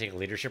definitely can't take a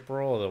leadership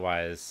role.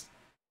 Otherwise,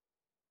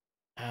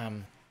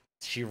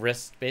 she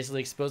risks basically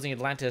exposing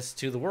Atlantis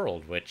to the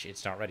world, which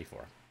it's not ready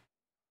for.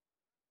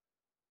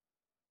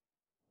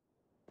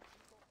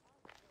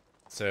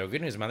 So,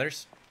 good news,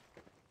 mothers.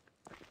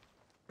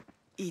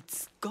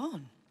 It's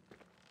gone.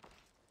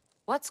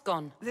 What's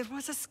gone? There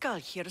was a skull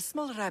here, a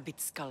small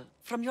rabbit skull,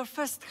 from your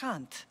first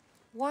hunt.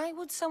 Why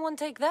would someone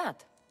take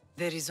that?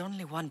 There is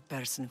only one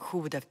person who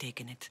would have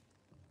taken it.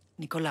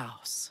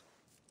 Nikolaos.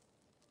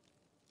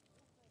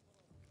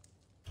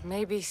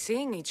 Maybe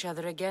seeing each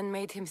other again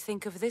made him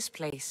think of this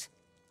place.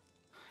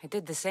 It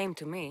did the same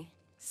to me.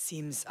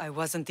 Seems I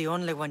wasn't the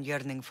only one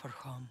yearning for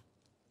home.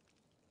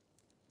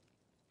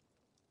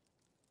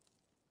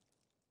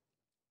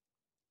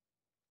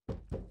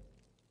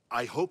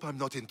 I hope I'm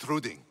not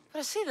intruding.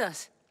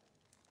 Brasidas,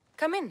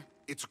 come in.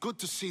 It's good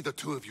to see the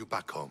two of you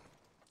back home.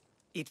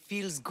 It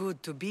feels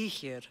good to be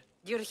here.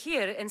 You're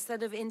here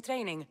instead of in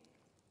training.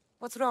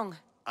 What's wrong?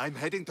 I'm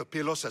heading to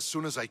Pylos as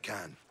soon as I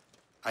can.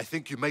 I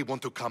think you may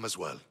want to come as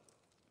well.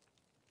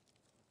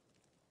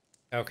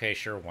 Okay,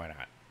 sure, why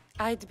not?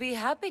 I'd be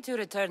happy to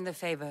return the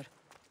favor.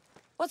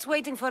 What's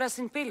waiting for us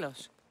in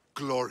Pylos?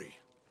 Glory.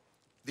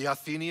 The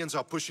Athenians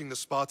are pushing the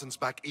Spartans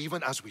back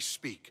even as we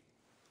speak.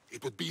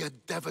 It would be a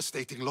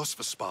devastating loss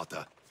for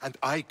Sparta, and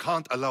I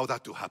can't allow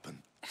that to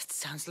happen. It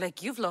sounds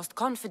like you've lost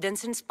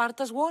confidence in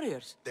Sparta's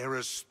warriors. They're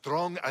as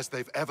strong as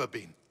they've ever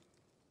been.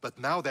 But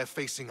now they're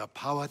facing a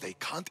power they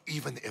can't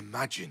even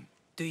imagine.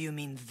 Do you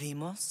mean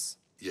Demos?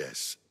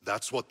 Yes,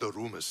 that's what the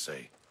rumors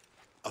say.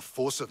 A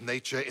force of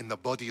nature in the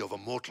body of a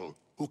mortal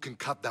who can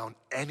cut down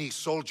any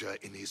soldier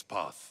in his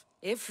path.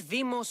 If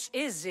Demos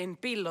is in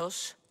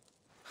Pylos,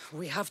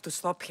 we have to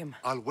stop him.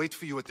 I'll wait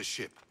for you at the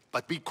ship,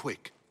 but be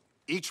quick.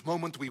 Each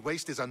moment we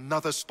waste is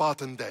another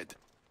Spartan dead.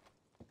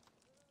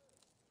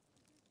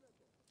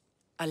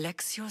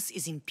 Alexios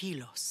is in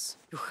Pylos.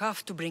 You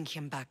have to bring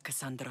him back,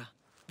 Kassandra.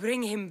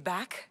 Bring him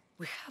back?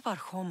 We have our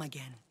home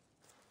again.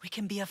 We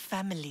can be a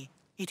family.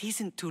 It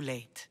isn't too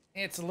late.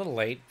 It's a little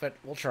late, but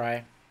we'll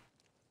try.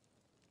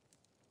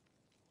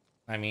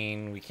 I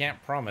mean, we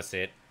can't promise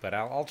it, but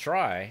I'll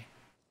try.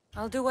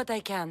 I'll do what I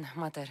can,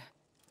 Mater.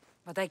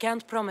 But I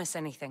can't promise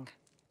anything.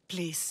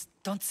 Please,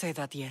 don't say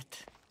that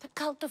yet. The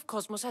cult of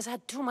Cosmos has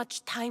had too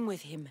much time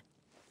with him.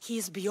 He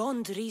is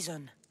beyond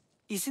reason.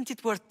 Isn't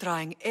it worth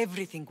trying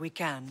everything we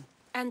can?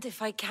 And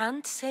if I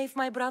can't save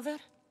my brother?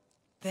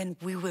 Then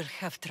we will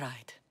have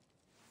tried.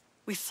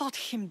 We thought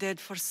him dead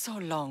for so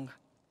long.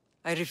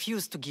 I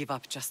refuse to give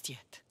up just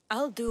yet.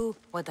 I'll do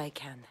what I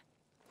can.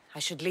 I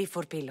should leave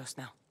for Pylos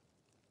now.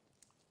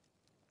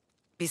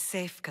 Be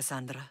safe,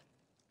 Kassandra.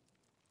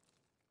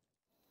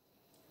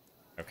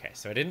 Okay,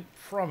 so I didn't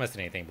promise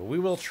anything, but we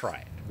will try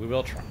it. We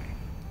will try.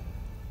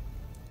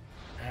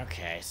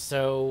 Okay,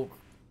 so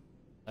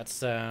let's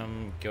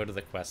go to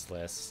the quest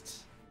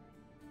list.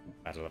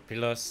 Battle of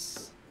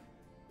Pylos.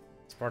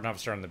 Spartan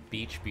officer on the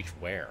beach. Beach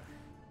where?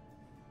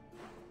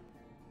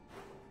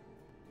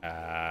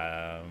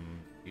 Oh,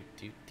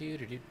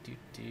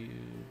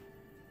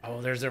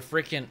 there's a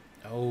freaking...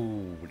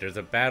 Oh, there's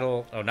a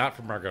battle... Oh, not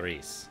for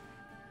Margaris.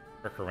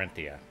 For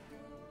Corinthia.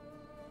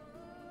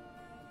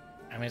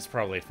 I mean, it's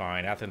probably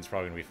fine. Athens is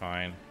probably going to be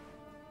fine.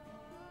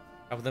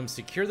 Help them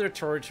secure their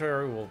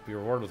territory will be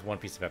rewarded with 1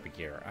 piece of epic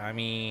gear. I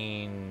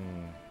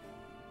mean...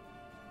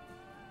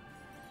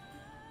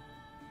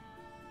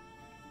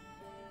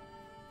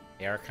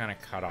 They are kind of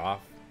cut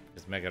off,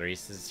 because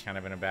Megaris is kind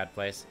of in a bad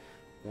place.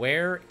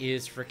 Where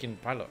is frickin'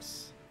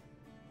 Pylos?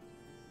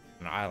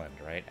 An island,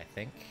 right? I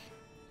think.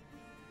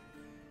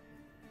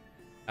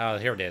 Oh,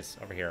 here it is.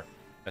 Over here.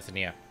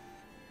 Bethania.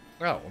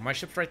 Oh, well, my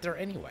ship's right there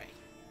anyway.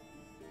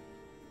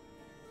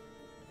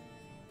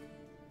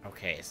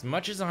 Okay, as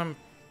much as I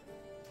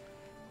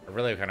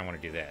really kind of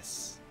want to do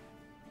this.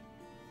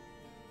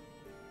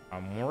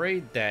 I'm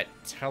worried that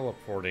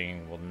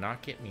teleporting will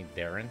not get me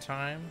there in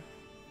time.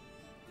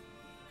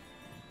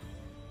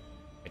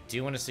 I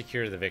do want to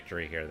secure the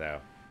victory here, though.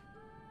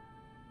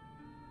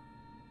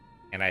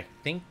 And I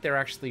think they're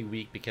actually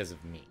weak because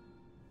of me.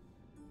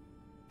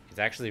 It's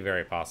actually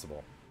very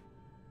possible.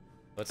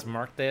 Let's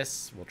mark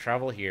this. We'll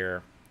travel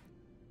here.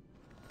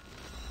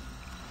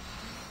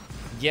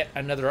 Yet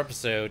another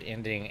episode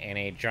ending in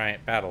a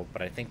giant battle,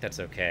 but I think that's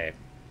okay.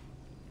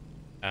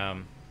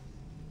 It'll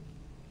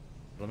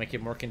make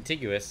it more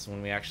contiguous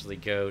when we actually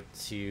go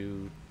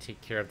to take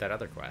care of that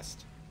other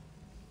quest.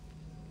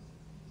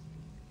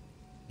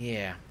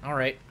 Yeah,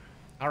 alright.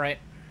 Alright.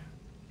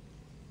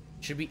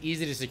 Should be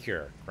easy to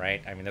secure,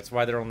 right? I mean, that's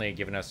why they're only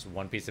giving us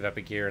 1 piece of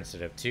epic gear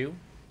instead of 2.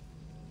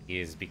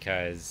 Is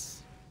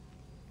because...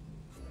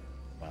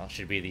 well, it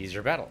should be the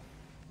easier battle.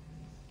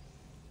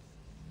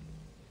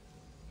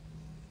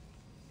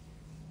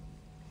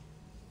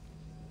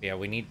 Yeah,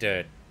 we need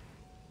to...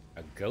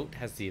 A goat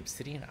has the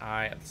obsidian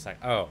eye of the side.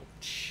 Oh,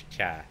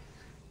 yeah.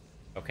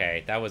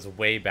 Okay, that was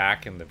way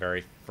back in the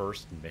very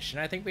first mission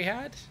I think we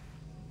had.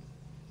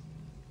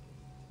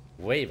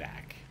 Way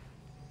back.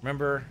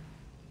 Remember?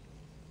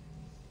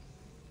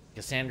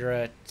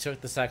 Kassandra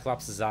took the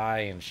Cyclops' eye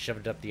and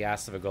shoved it up the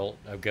ass of a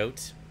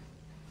goat.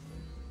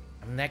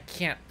 I mean, that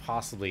can't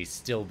possibly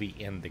still be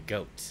in the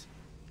goat.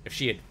 If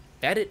she had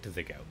fed it to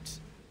the goat,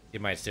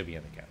 it might still be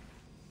in the goat.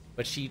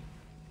 But she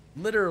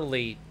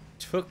literally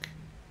took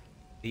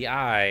the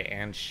eye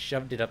and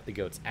shoved it up the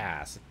goat's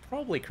ass. It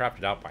probably crapped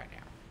it out by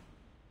now.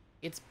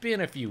 It's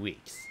been a few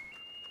weeks.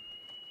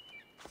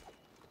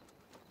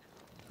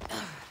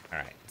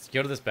 Alright, let's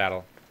go to this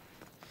battle.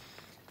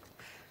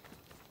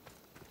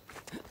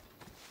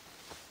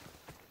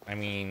 I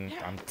mean,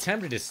 I'm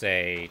tempted to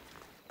say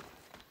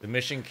the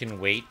mission can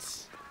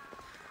wait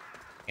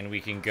and we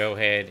can go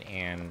ahead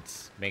and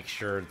make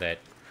sure that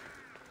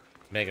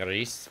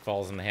Megaris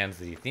falls in the hands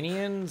of the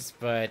Athenians,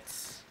 but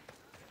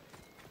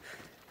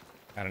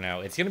I don't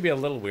know. It's going to be a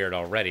little weird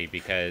already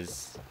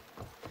because,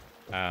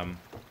 well,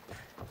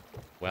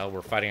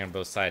 we're fighting on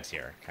both sides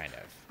here, kind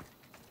of.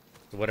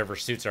 So whatever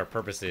suits our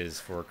purposes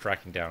for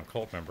tracking down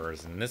cult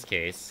members. In this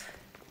case,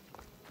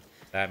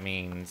 That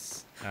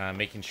means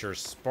making sure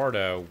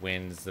Sparta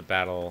wins the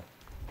battle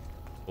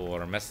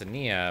for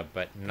Messenia,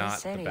 but not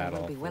This the area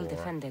battle will be well for...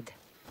 defended.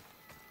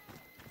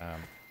 Not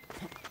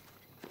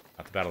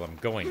the battle I'm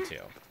going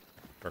to,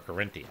 for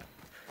Carinthia.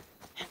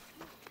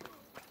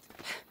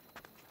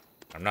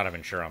 I'm not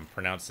even sure I'm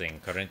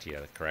pronouncing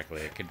Carinthia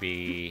correctly. It could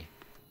be...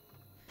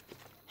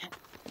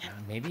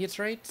 maybe it's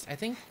right? I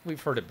think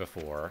we've heard it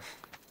before.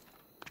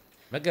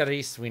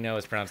 Megaris we know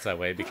is pronounced that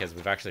way because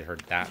we've actually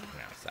heard that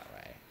pronounced that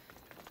way.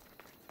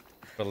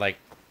 But like,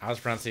 I was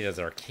pronouncing it as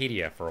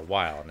Arcadia for a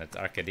while, and it's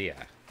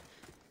Arcadia.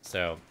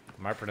 So,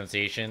 my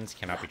pronunciations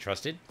cannot be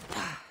trusted.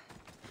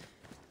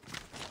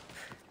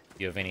 If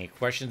you have any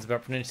questions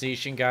about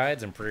pronunciation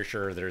guides, I'm pretty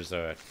sure there's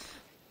a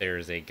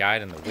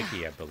guide in the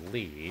wiki, I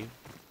believe.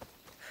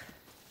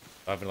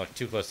 I haven't looked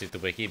too closely at the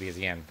wiki because,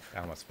 again, I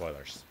don't want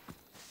spoilers.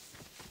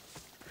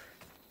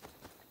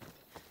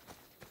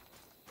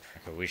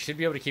 Okay, we should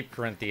be able to keep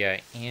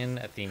Carinthia in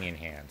Athenian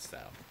hands,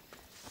 though.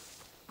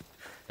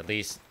 At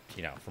least,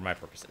 you know, for my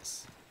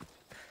purposes.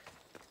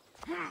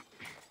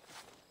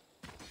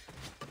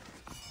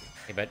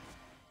 Hey, bud.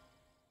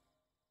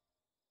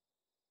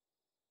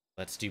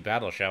 Let's do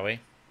battle, shall we?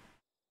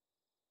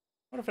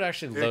 What if it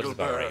actually loads the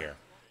battle right here?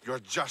 You're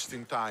just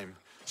in time.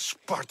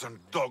 Spartan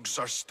dogs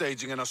are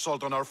staging an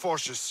assault on our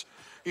forces.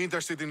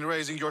 Interested in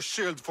raising your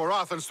shield for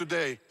Athens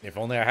today. If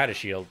only I had a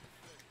shield.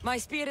 My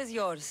spear is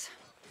yours.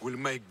 We'll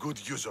make good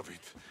use of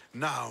it.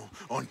 Now,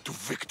 on to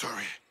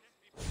victory.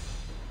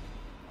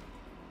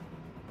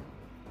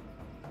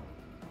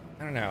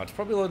 I don't know. It's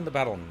probably loading the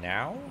battle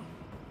now.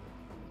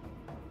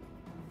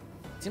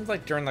 Seems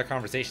like during the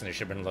conversation they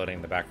should have been loading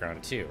in the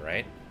background too,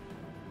 right?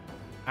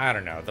 I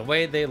don't know. The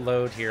way they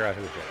load here,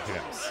 who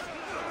knows?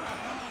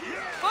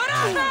 For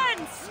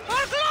Athens!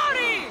 For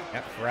glory!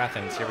 Yep, for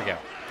Athens. Here we go.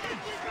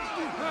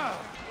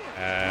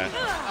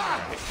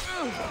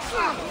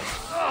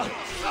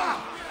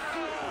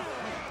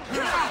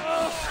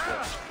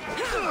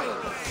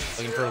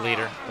 Looking for a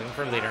leader. Looking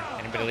for a leader.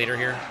 Anybody a leader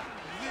here?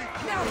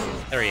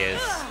 There he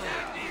is.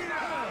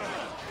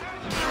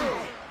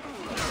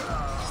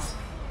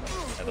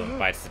 Another one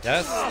bites the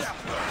dust.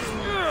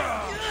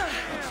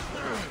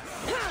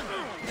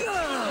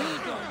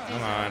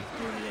 Come on.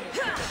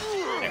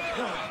 There.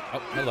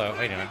 Oh, hello.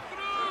 How you doing?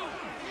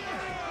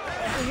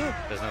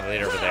 There's another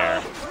leader over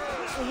there.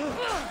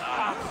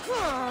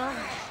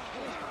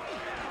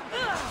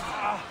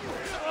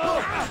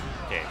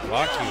 Okay,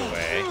 block you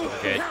away.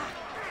 Good.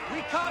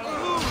 We can't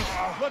lose.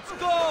 Let's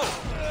go.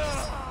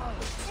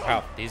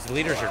 Wow, these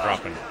leaders are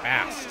dropping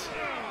fast.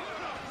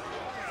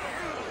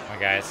 Come on,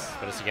 guys.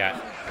 What else you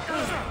got?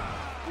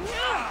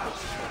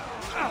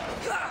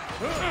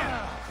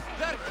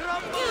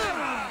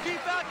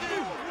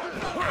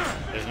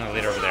 There's another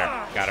leader over there.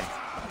 Got him.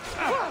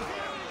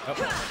 Oh,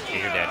 okay,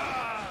 you're dead.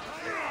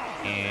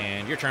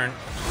 And your turn.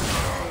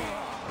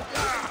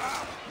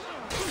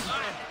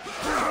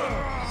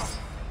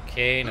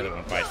 Okay, another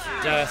one bites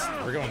the dust.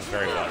 We're going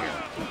very well here.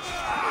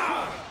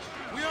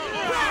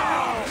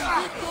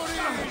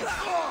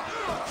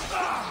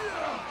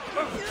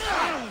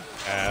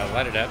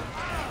 Light it up.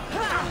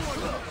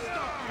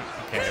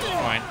 Okay, we're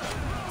fine.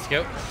 Let's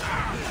go.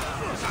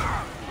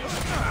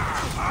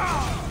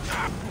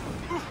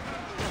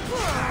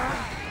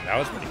 That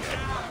was pretty good.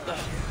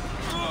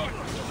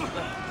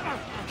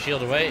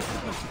 Shield away.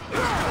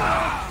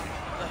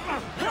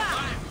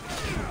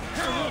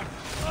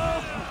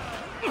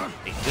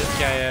 Take this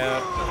guy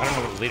out. I don't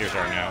know what the leaders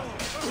are now.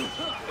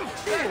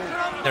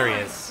 There he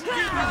is.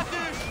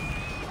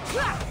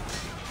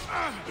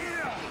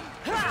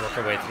 Let's work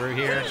our way through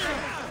here.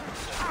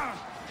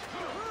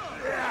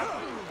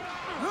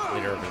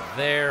 Leader over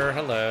there.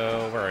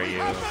 Hello. Where are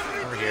you?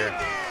 Over here.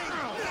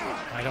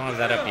 I don't have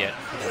that up yet.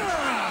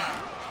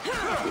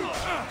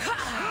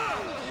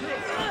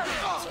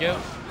 Let's go.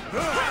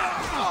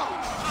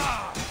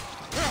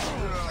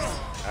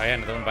 Oh yeah,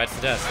 another one bites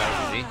the dust. That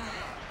was easy.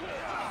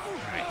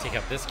 Alright, take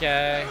out this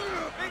guy.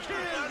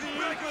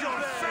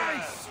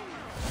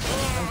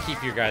 Don't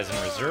keep your guys in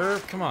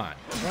reserve. Come on.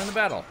 Run the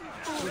battle.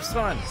 It's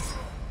fun.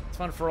 It's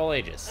fun for all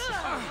ages.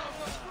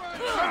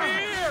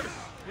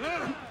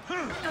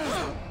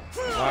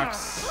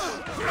 Blocks.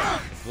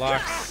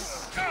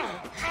 Blocks.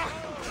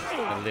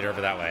 Another leader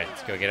over that way.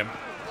 Let's go get him.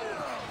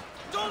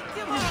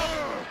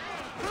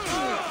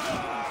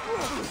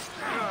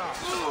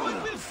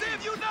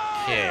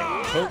 Okay,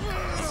 Pope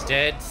is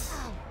dead.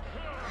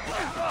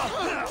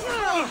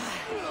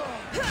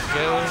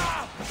 Go.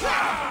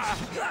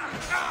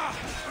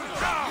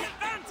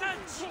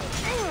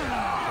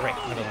 Alright,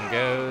 another one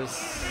goes.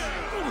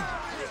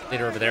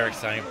 Leader over there,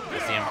 exciting. I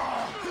see him.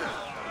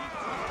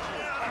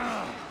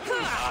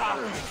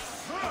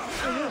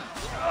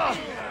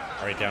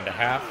 Alright, down to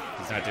half.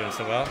 He's not doing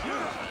so well.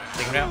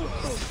 Take him down.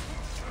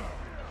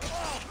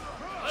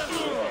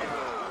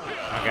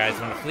 Oh, guys,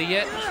 want to flee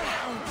yet?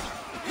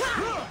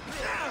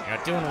 You're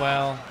not doing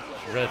well.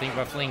 Should really think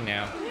about fleeing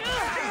now.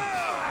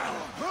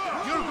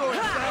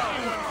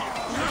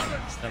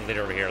 There's another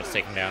leader over here. Let's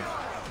take him down.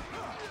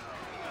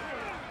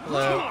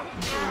 Hello.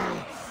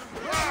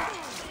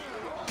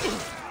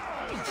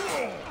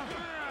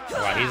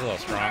 he's a little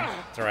strong.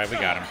 It's alright, we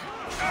got him.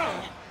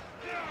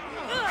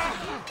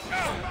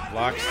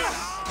 Blocks.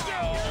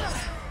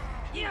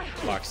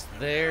 Blocks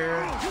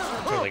there.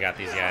 Totally got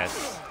these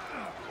guys.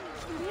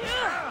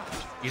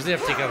 Usually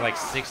have to take out like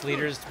 6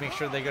 leaders to make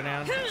sure they go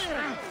down. Make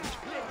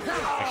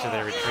sure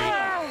they retreat.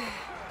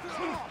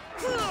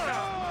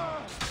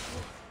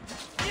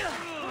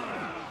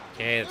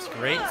 Okay, that's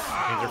great.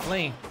 They're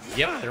fleeing.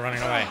 Yep, they're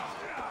running away.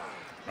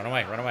 Run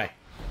away, run away.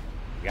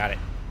 Got it.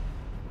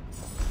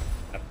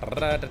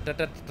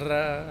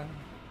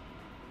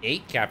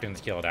 8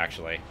 captains killed,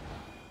 actually.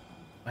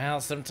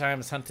 Well,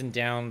 sometimes hunting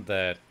down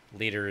the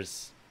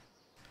leaders...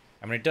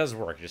 I mean, it does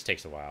work. It just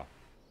takes a while.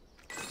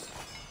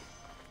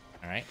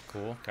 Alright,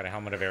 cool. Got a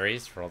Helmet of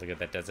Ares for all the good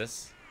that does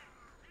this.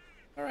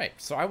 Alright,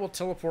 so I will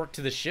teleport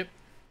to the ship.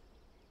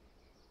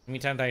 In the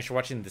meantime, thanks for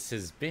watching. This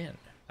has been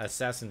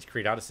Assassin's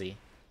Creed Odyssey.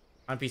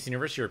 I'm PC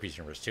Universe, you're PC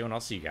Universe 2, and I'll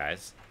see you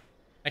guys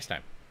next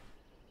time.